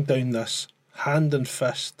are going down this hand and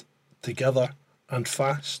fist together and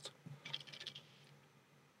fast.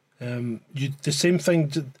 The same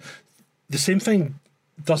thing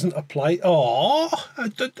doesn't apply. Oh,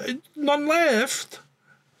 none left.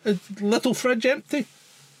 Little fridge empty.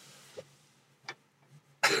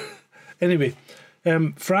 Anyway,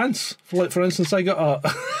 France, like for instance, I got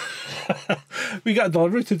we got a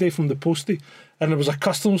delivery today from the postie, and there was a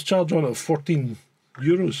customs charge on it of €14.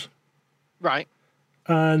 Right.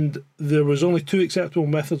 And there was only 2 acceptable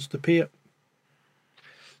methods to pay it.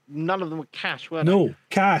 None of them were cash, were they? No,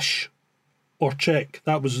 cash or check.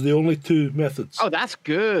 That was the only 2 methods. Oh, that's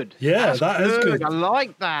good. Yeah, That's that is good. I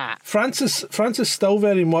like that. France is still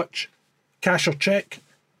very much cash or check.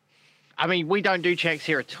 I mean, we don't do checks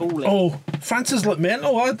here at all. Oh, France is like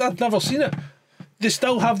mental. I'd never seen it. They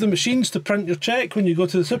still have the machines to print your check when you go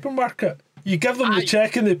to the supermarket. You give them the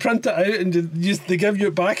check and they print it out and they give you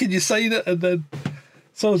it back and you sign it and then...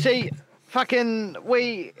 So See, fucking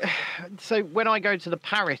so when I go to the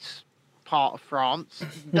Paris part of France,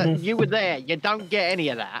 you were there. You don't get any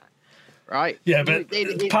of that, right? Yeah, but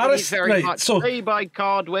Paris Paris, very right, much so- pay by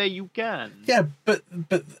card where you can. yeah, but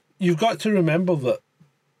you've got to remember that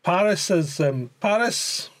Paris is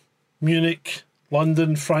Paris, Munich,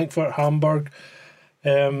 London, Frankfurt, Hamburg.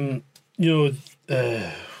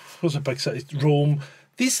 What's a big city? Rome.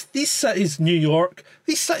 These cities, New York.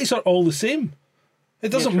 These cities are all the same. It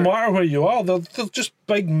doesn't true. matter where you are. They're just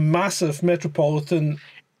big, massive metropolitan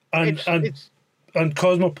and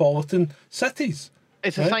cosmopolitan cities.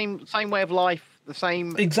 It's the same way of life. The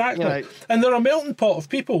same Exactly. You know, And they're a melting pot of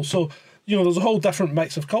people. So, there's a whole different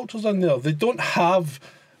mix of cultures in there. They don't have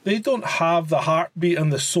the heartbeat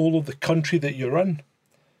and the soul of the country that you're in.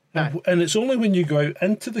 No. And it's only when you go out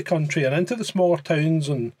into the country and into the smaller towns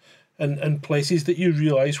and places that you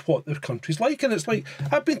realise what the country's like. And it's like,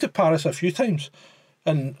 I've been to Paris a few times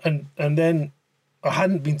and then I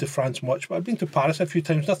hadn't been to France much, but I'd been to Paris a few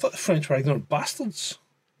times and I thought the French were ignorant bastards,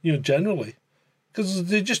 generally, because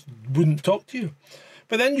they just wouldn't talk to you.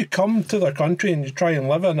 But then you come to their country and you try and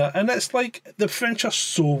live in it, and it's like the French are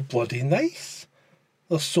so bloody nice.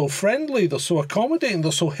 They're so friendly, they're so accommodating,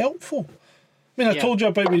 they're so helpful. I mean, I told you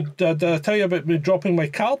about me. Did I tell you about me dropping my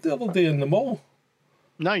card the other day in the mall?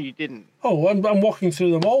 no, you didn't. Oh, I'm walking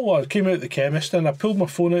through the mall. I came out of the chemist and I pulled my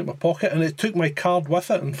phone out of my pocket and it took my card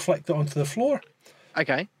with it and flicked it onto the floor.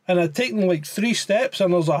 Okay. And I'd taken like 3 steps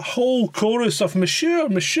and there's a whole chorus of Monsieur,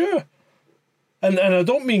 Monsieur. And I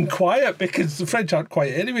don't mean quiet because the French aren't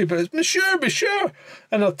quiet anyway, but it's Monsieur, Monsieur.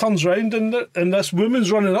 And it turns round and this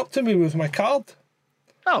woman's running up to me with my card.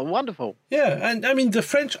 Oh, wonderful. Yeah, and I mean, the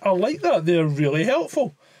French are like that. They're really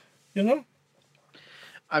helpful,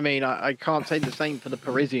 I mean, I can't say the same for the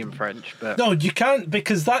Parisian French, but No, you can't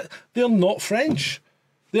because they're not French.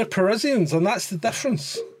 They're Parisians, and that's the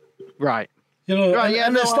difference. right. Right, yeah,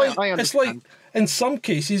 and no, it's I like understand. in some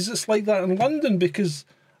cases it's like that in London because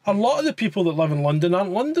a lot of the people that live in London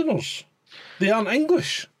aren't Londoners. They aren't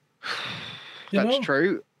English. That's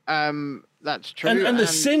true. That's true. And the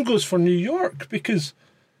same goes for New York because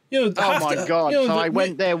Oh my God! So I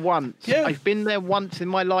went there once. Yeah. I've been there once in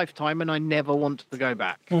my lifetime, and I never want to go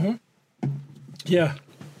back. Yeah,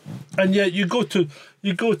 and yet you go to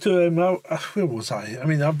where was I? I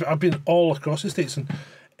mean, I've been all across the States, and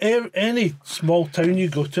any small town you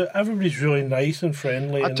go to, everybody's really nice and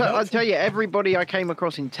friendly. I tell you, everybody I came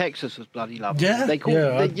across in Texas was bloody lovely. Yeah, they call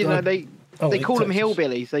yeah, they like call them Texas.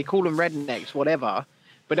 hillbillies, they call them rednecks, whatever.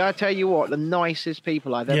 But I tell you what, the nicest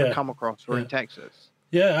people I've ever Yeah, come across were in Texas.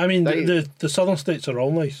 Yeah, I mean the southern states are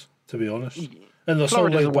all nice, to be honest, and they're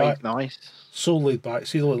Florida's so laid always back. nice. So laid back.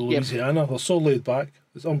 See, like Louisiana, they're so laid back.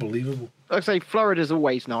 It's unbelievable. Like I say, Florida's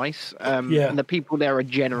always nice. Yeah. And the people there are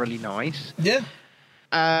generally nice. Yeah.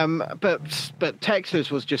 But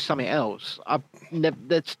Texas was just something else.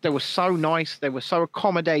 They were so nice. They were so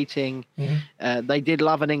accommodating. They did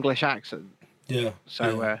love an English accent. Yeah.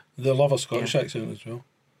 So, yeah. They love a Scottish accent as well.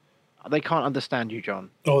 They can't understand you, John.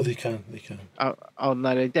 Oh, they can. They can. Oh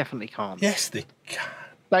no, they definitely can't. Yes, they can.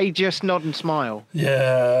 They just nod and smile.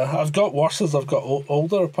 Yeah, I've got worse as I've got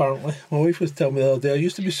older, apparently. My wife was telling me the other day, I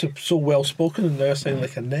used to be so well-spoken and now I sound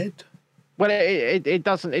like a Ned. Well, it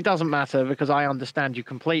doesn't matter because I understand you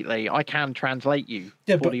completely. I can translate you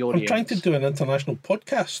Yeah, for but the audience. I'm trying to do an international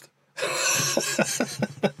podcast.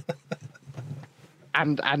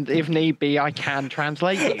 And if need be, I can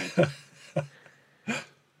translate you.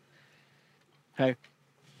 So,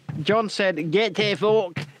 John said, "Get to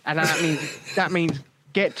fuck," and that means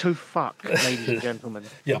get to fuck, ladies and gentlemen.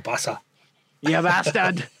 Yeah, bassa. You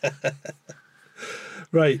bastard.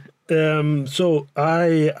 Right. So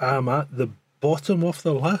I am at the bottom of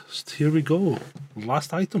the list. Here we go.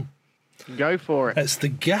 Last item. Go for it. It's the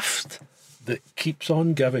gift that keeps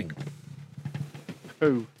on giving.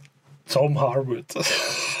 Who? Tom Harwood.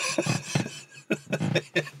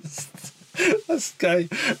 This guy.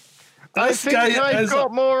 I think I've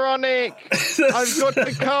got moronic. I've got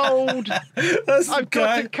the cold. I've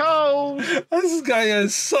got the cold. This guy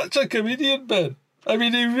is such a comedian, Ben. I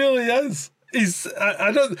mean, he really is.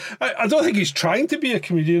 I don't think he's trying to be a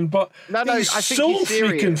comedian, but he's I think so he's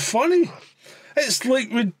serious. freaking funny. It's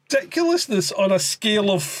like ridiculousness on a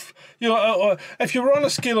scale of, if you were on a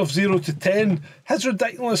scale of 0 to 10, his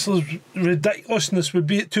ridiculousness would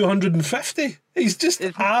be at 250. He's just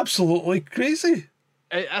absolutely crazy.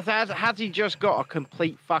 Has he just got a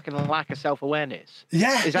complete fucking lack of self-awareness?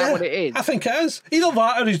 Yeah. Is that what it is? I think it is. Either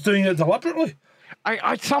that or he's doing it deliberately.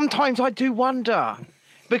 I sometimes I do wonder,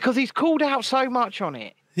 because he's called out so much on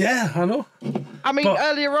it. Yeah, I know. I mean,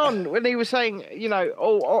 earlier on, when he was saying,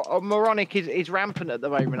 moronic is rampant at the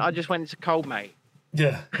moment, I just went, it's a cold, mate.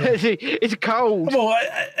 Yeah. It's a cold. Well,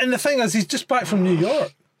 and the thing is, he's just back from New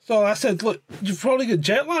York. So I said, look, you've probably got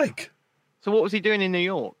jet lag. So what was he doing in New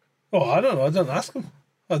York? Oh, I don't know. I didn't ask him.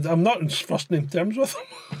 I'm not in first name terms with him.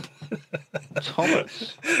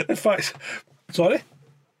 Thomas. In fact, sorry?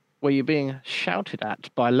 Were you being shouted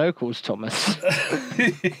at by locals, Thomas?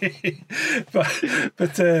 but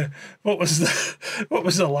what was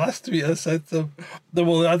the last tweet I said to him?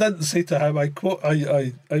 Well, I didn't say to him. I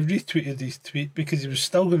retweeted his tweet because he was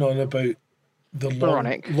still going on about the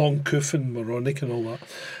long coof and moronic and all that.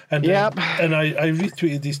 And and I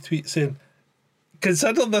retweeted his tweet saying,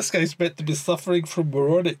 considering this guy's meant to be suffering from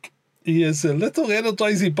moronic, he is a little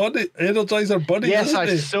Energizer bunny. Yes,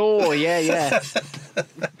 I saw. Yeah.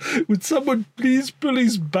 Would someone please pull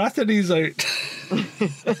his batteries out?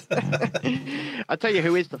 I tell you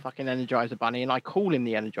who is the fucking Energizer Bunny, and I call him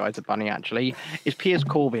the Energizer Bunny, actually, is Piers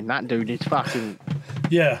Corbyn. That dude is fucking...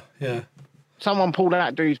 Yeah. Someone pulled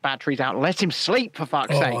that dude's batteries out and let him sleep, for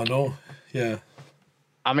fuck's sake. Oh, I know. Yeah.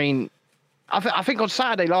 I mean, I think on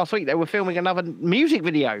Saturday last week they were filming another music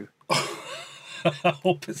video. I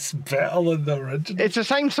hope it's better than the original. It's the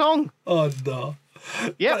same song. Oh, no.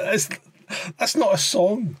 Yeah. That's not a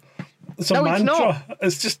song. It's a mantra. It's not.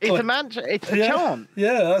 It's just a mantra. It's a chant.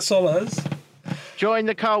 Yeah, that's all it is. Join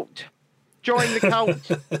the cult. Join the cult.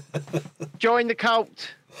 Join the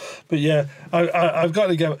cult. But yeah, I've got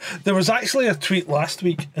to give it. There was actually a tweet last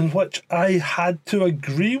week in which I had to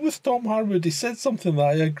agree with Tom Harwood. He said something that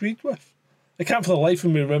I agreed with. I can't for the life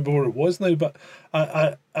of me remember what it was now, but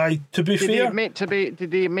I to be fair... Did he admit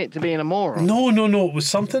to being a moron? No. It was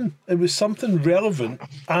something relevant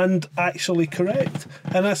and actually correct.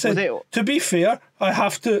 And I said, to be fair, I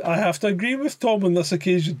have to agree with Tom on this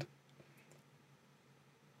occasion.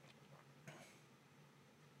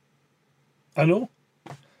 I know.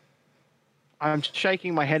 I'm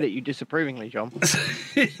shaking my head at you disapprovingly, John.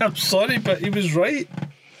 I'm sorry, but he was right.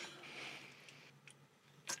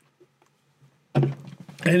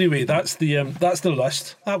 Anyway, that's the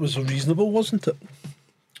list. That was reasonable, wasn't it?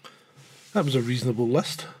 That was a reasonable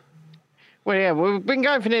list. Well, yeah, we've been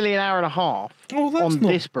going for nearly an hour and a half on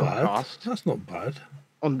this broadcast. That's not bad.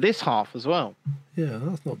 On this half as well. Yeah,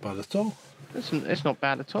 that's not bad at all. It's not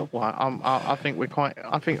bad at all. Well, I think we're quite.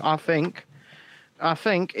 I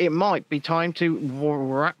think it might be time to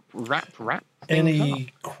wrap.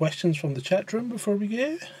 Any questions from the chat room before we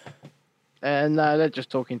go? No, they're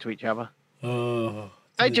just talking to each other.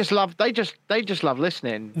 They just love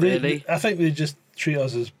listening. Really, I think they just treat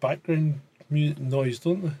us as background noise,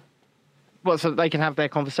 don't they? Well, so they can have their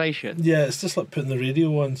conversation. Yeah, it's just like putting the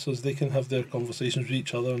radio on so they can have their conversations with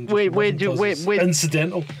each other. And we're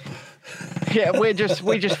incidental. Yeah, we just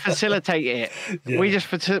facilitate it. Yeah. We just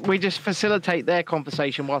facilitate their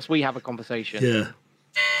conversation whilst we have a conversation. Yeah.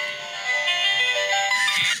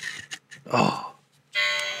 Oh.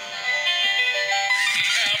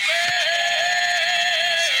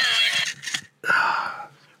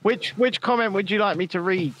 Which comment would you like me to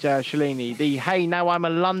read, Shalini? The hey, now I'm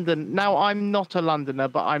not a Londoner,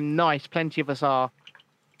 but I'm nice. Plenty of us are.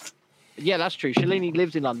 Yeah, that's true. Shalini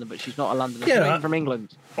lives in London, but she's not a Londoner. Yeah, she's from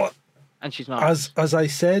England. What? And she's not. As I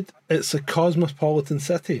said, it's a cosmopolitan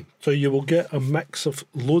city. So you will get a mix of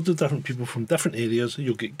loads of different people from different areas.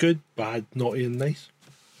 You'll get good, bad, naughty and nice.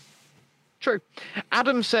 True.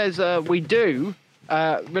 Adam says we do.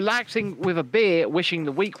 Relaxing with a beer, wishing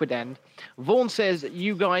the week would end. Vaughan says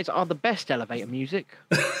you guys are the best elevator music.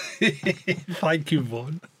 Thank you,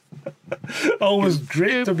 Vaughan. Always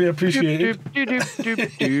great to be appreciated.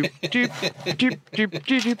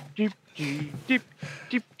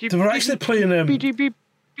 They were actually playing.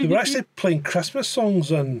 They were actually playing Christmas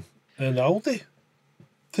songs in Aldi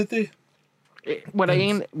today. Were they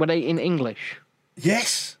in English?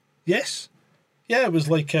 Yes. Yeah, it was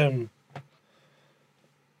like I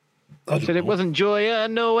don't So know. it wasn't Joya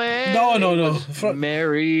Noel. No. It was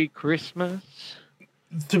Merry Christmas.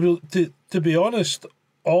 To be honest,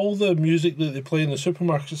 all the music that they play in the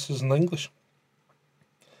supermarkets is in English.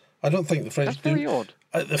 I don't think the French That's very odd.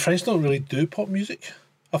 The French don't really do pop music.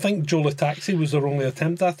 I think Joe Le Taxi was their only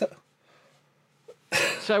attempt at it.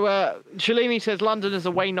 So Shalini says Londoners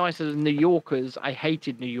are way nicer than New Yorkers. I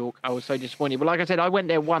hated New York. I was so disappointed. But like I said, I went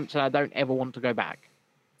there once and I don't ever want to go back.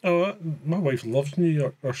 Oh, my wife loves New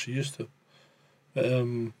York, or she used to.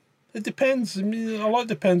 It depends. I mean, a lot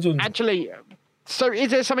depends on. Actually, so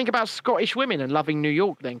is there something about Scottish women and loving New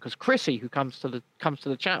York then? Because Chrissy, who comes to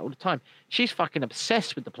the chat all the time, she's fucking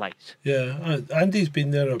obsessed with the place. Yeah, Andy's been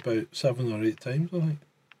there about 7 or 8 times, I think.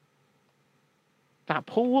 That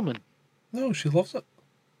poor woman. No, she loves it.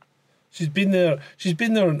 She's been there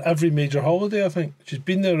on every major holiday, I think. She's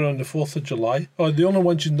been there on the 4th of July. Oh, the only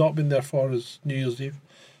one she's not been there for is New Year's Eve.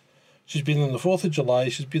 She's been on the 4th of July,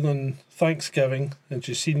 she's been on Thanksgiving, and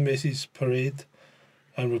she's seen Macy's parade,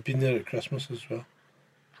 and we've been there at Christmas as well.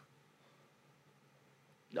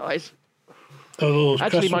 Nice. Although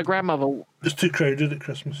Actually, my grandmother. It's too crowded at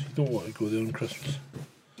Christmas. You don't want to go there on Christmas.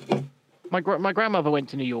 My grandmother went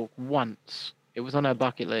to New York once. It was on her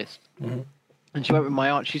bucket list. Mm-hmm. And she went with my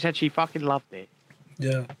aunt. She said she fucking loved it.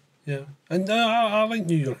 Yeah. And I like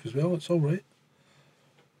New York as well. It's all right.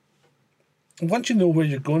 Once you know where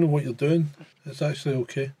you're going and what you're doing, it's actually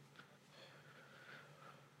okay.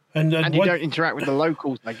 And you don't interact with the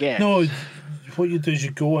locals, I guess. No, what you do is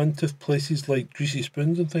you go into places like Greasy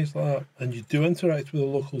Spoons and things like that, and you do interact with the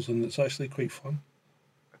locals, and it's actually quite fun.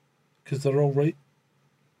 Because they're all right.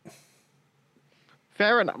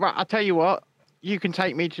 Fair enough. Right, I'll tell you what. You can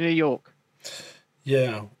take me to New York.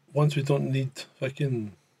 Yeah, once we don't need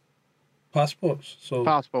fucking passports. So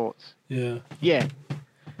Passports. Yeah. Yeah.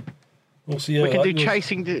 We'll see how We can that do goes.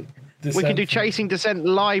 chasing. We can do Descent. chasing descent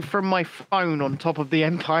live from my phone on top of the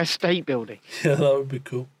Empire State Building. Yeah, that would be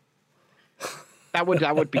cool. That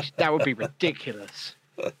would be ridiculous.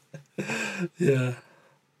 Yeah.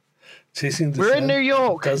 Chasing We're in Descent New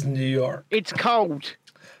York. does New York. It's cold.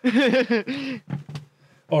 Or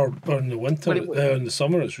in the winter, in the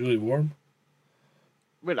summer, it's really warm.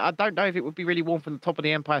 Well, I don't know if it would be really warm from the top of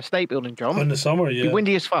the Empire State Building, John. In the summer, It'd be yeah.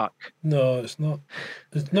 windy as fuck. No, it's not.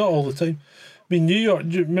 It's not all the time. I mean, New York,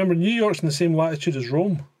 do you remember New York's in the same latitude as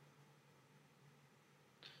Rome?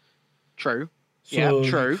 True. So, Yeah,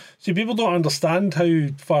 true. See, people don't understand how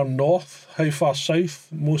far north, how far south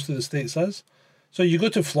most of the states is. So you go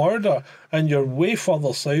to Florida and you're way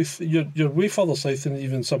further south. You're way further south than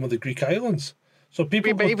even some of the Greek islands. So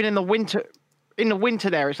people But go, even in the winter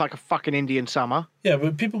there, it's like a fucking Indian summer. yeah,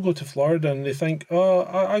 but people go to Florida and they think, oh,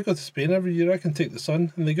 I go to Spain every year. I can take the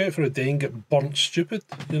sun, and they go out for a day and get burnt stupid.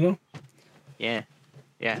 You know? Yeah.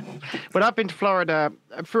 Yeah. But I've been to Florida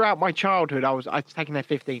throughout my childhood. I've taken there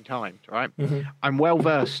 15 times, right? Mm-hmm. I'm well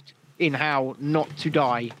versed in how not to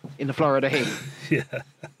die in the Florida heat. Yeah.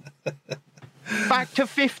 Factor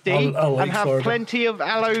 50 I like and have Florida. plenty of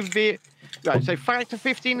aloe vera. Right, so factor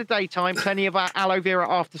 50 in the daytime, plenty of aloe vera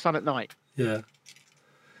after sun at night. Yeah.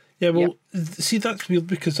 Yeah, well, see, that's weird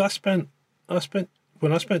because I spent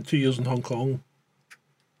when I spent 2 years in Hong Kong,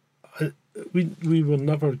 we were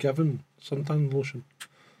never given suntan lotion.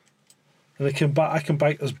 And I came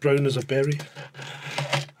back as brown as a berry.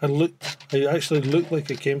 I actually looked like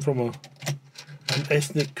I came from an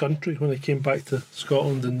ethnic country when I came back to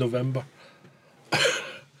Scotland in November.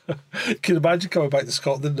 Can you imagine coming back to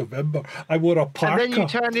Scotland in November? I wore a parka. And then you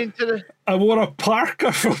turned into the. I wore a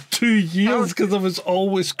parka for 2 years because I was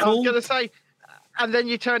always I was cold. going to say, and then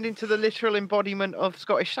you turned into the literal embodiment of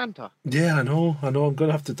Scottish Santa. Yeah, I know. I'm going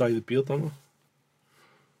to have to dye the beard, aren't I?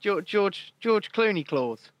 George Clooney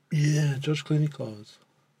claws. Yeah, George Clooney Claus.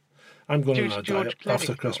 I'm going on a George diet Clooney after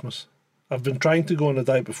Claus. Christmas. I've been trying to go on a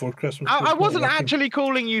diet before Christmas. but I it's not wasn't working. actually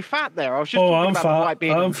calling you fat there. I was just Oh, talking I'm about fat. the white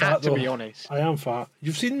beard I'm and fat, hat, to though. be honest. I am fat.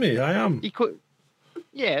 You've seen me. I am. You could,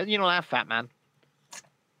 yeah, you're not that fat, man.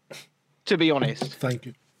 To be honest. Thank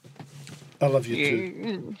you. I love you too.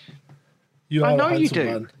 You- You I are know a you handsome do.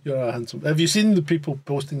 man. You're a handsome. Have you seen the people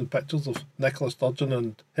posting the pictures of Nicola Sturgeon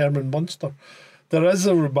and Herman Munster? There is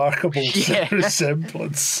a remarkable Yeah.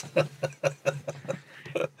 resemblance.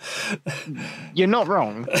 You're not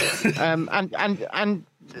wrong. And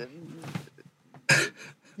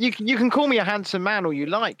you can call me a handsome man all you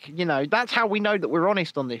like. You know, that's how we know that we're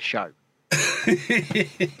honest on this show.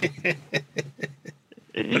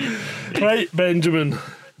 Right, Benjamin.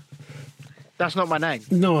 That's not my name.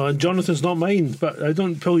 No, Jonathan's not mine, but I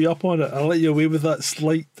don't pull you up on it. I'll let you away with that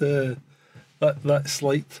slight. That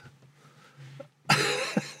slight.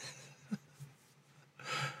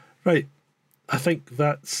 Right. I think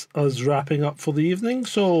that's us wrapping up for the evening.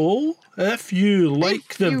 So, if you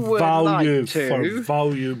like the value for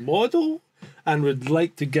value model and would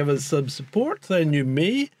like to give us some support, then you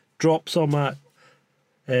may drop some at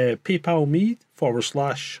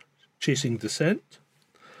PayPal.me/Chasing Descent.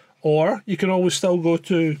 Or you can always still go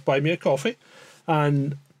to Buy Me a Coffee.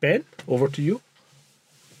 And Ben, over to you.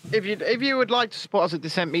 If you would like to support us at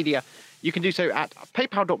Descent Media, you can do so at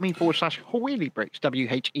paypal.me/Wheelie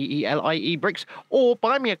WHEELIE bricks, or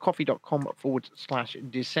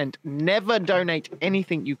buymeacoffee.com/Descent. Never donate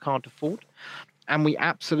anything you can't afford, and we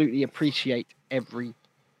absolutely appreciate every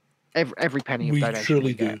penny of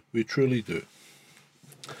donation. We truly do.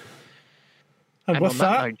 And with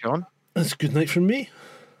that note, John, it's good night from me.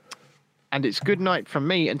 And it's good night from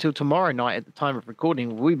me until tomorrow night at the time of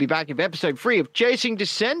recording. We'll be back with episode 3 of Chasing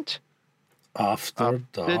Descent. After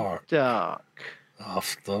dark.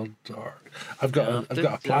 After dark. I've got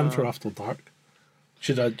a plan for After Dark.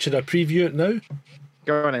 Should I preview it now?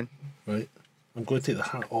 Go on in. Right. I'm going to take the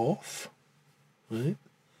hat off. Right.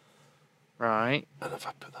 Right. And if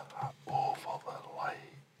I put the hat over the light.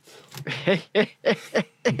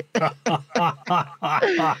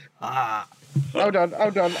 Hold on.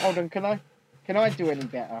 Can I do any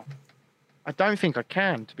better? I don't think I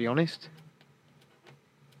can, to be honest.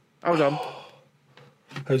 Hold on.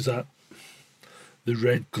 How's that? The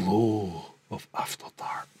red glow of After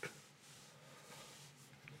Dark.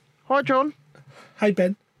 Hi, John. Hi,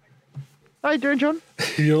 Ben. How you doing, John?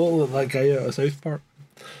 You don't look like that guy out of South Park.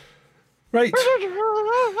 Right.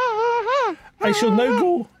 I shall now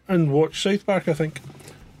go and watch South Park, I think.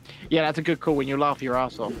 Yeah, that's a good call when you laugh your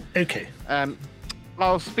ass off. Okay.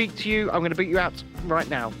 I'll speak to you. I'm going to beat you out right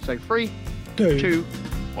now. So 3, 2,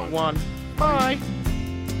 1. Bye.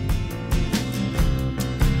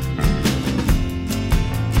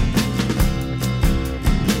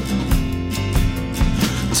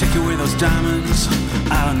 Take away those diamonds,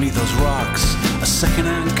 I don't need those rocks. A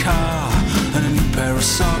second-hand car and a new pair of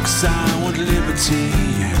socks. I want liberty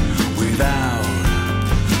without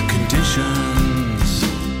conditions.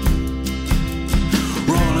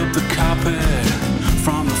 Roll up the carpet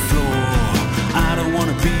from the floor. I don't want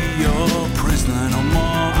to be your prisoner no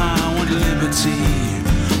more. I want liberty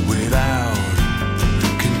without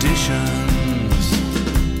conditions.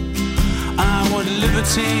 I want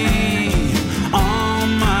liberty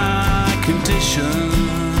on my conditions.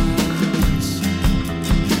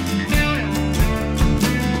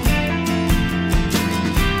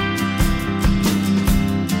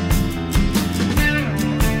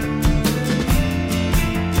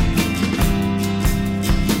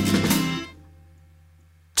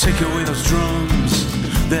 Take away those drums,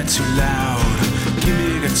 they're too loud. Give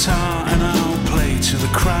me a guitar and I'll play to the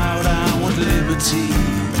crowd. I want liberty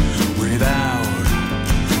without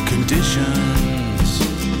conditions.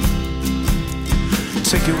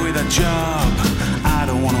 Take away that job, I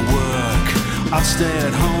don't want to work. I'll stay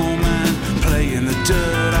at home and play in the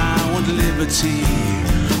dirt. I want liberty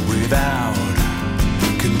without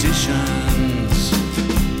conditions.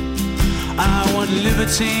 I want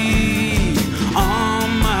liberty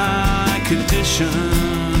on my conditions.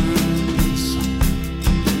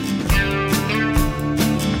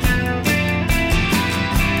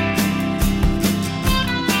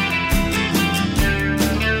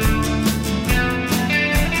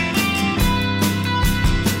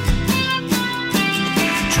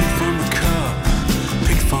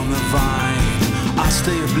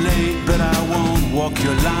 Stay up late, but I won't walk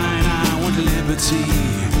your line. I want liberty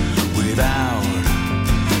without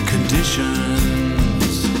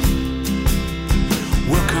conditions.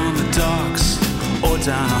 Work on the docks or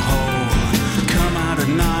down a hole. Come out at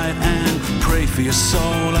night and pray for your soul.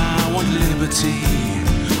 I want liberty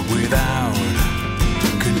without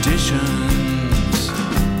conditions.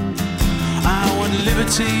 I want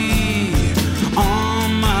liberty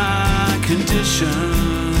on my conditions.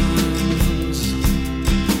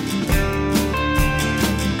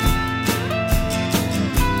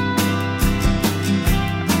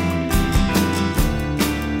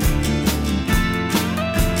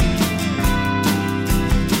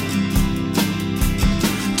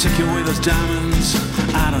 Diamonds,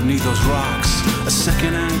 I don't need those rocks. A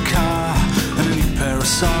second-hand car and a new pair of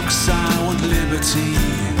socks. I want liberty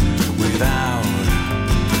without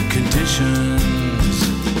conditions.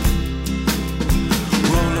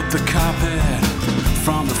 Roll up the carpet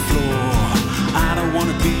from the floor. I don't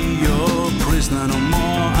want to be your prisoner no more.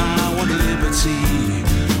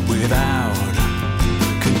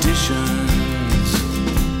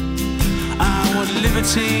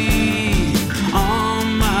 liberty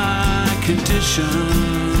on my condition.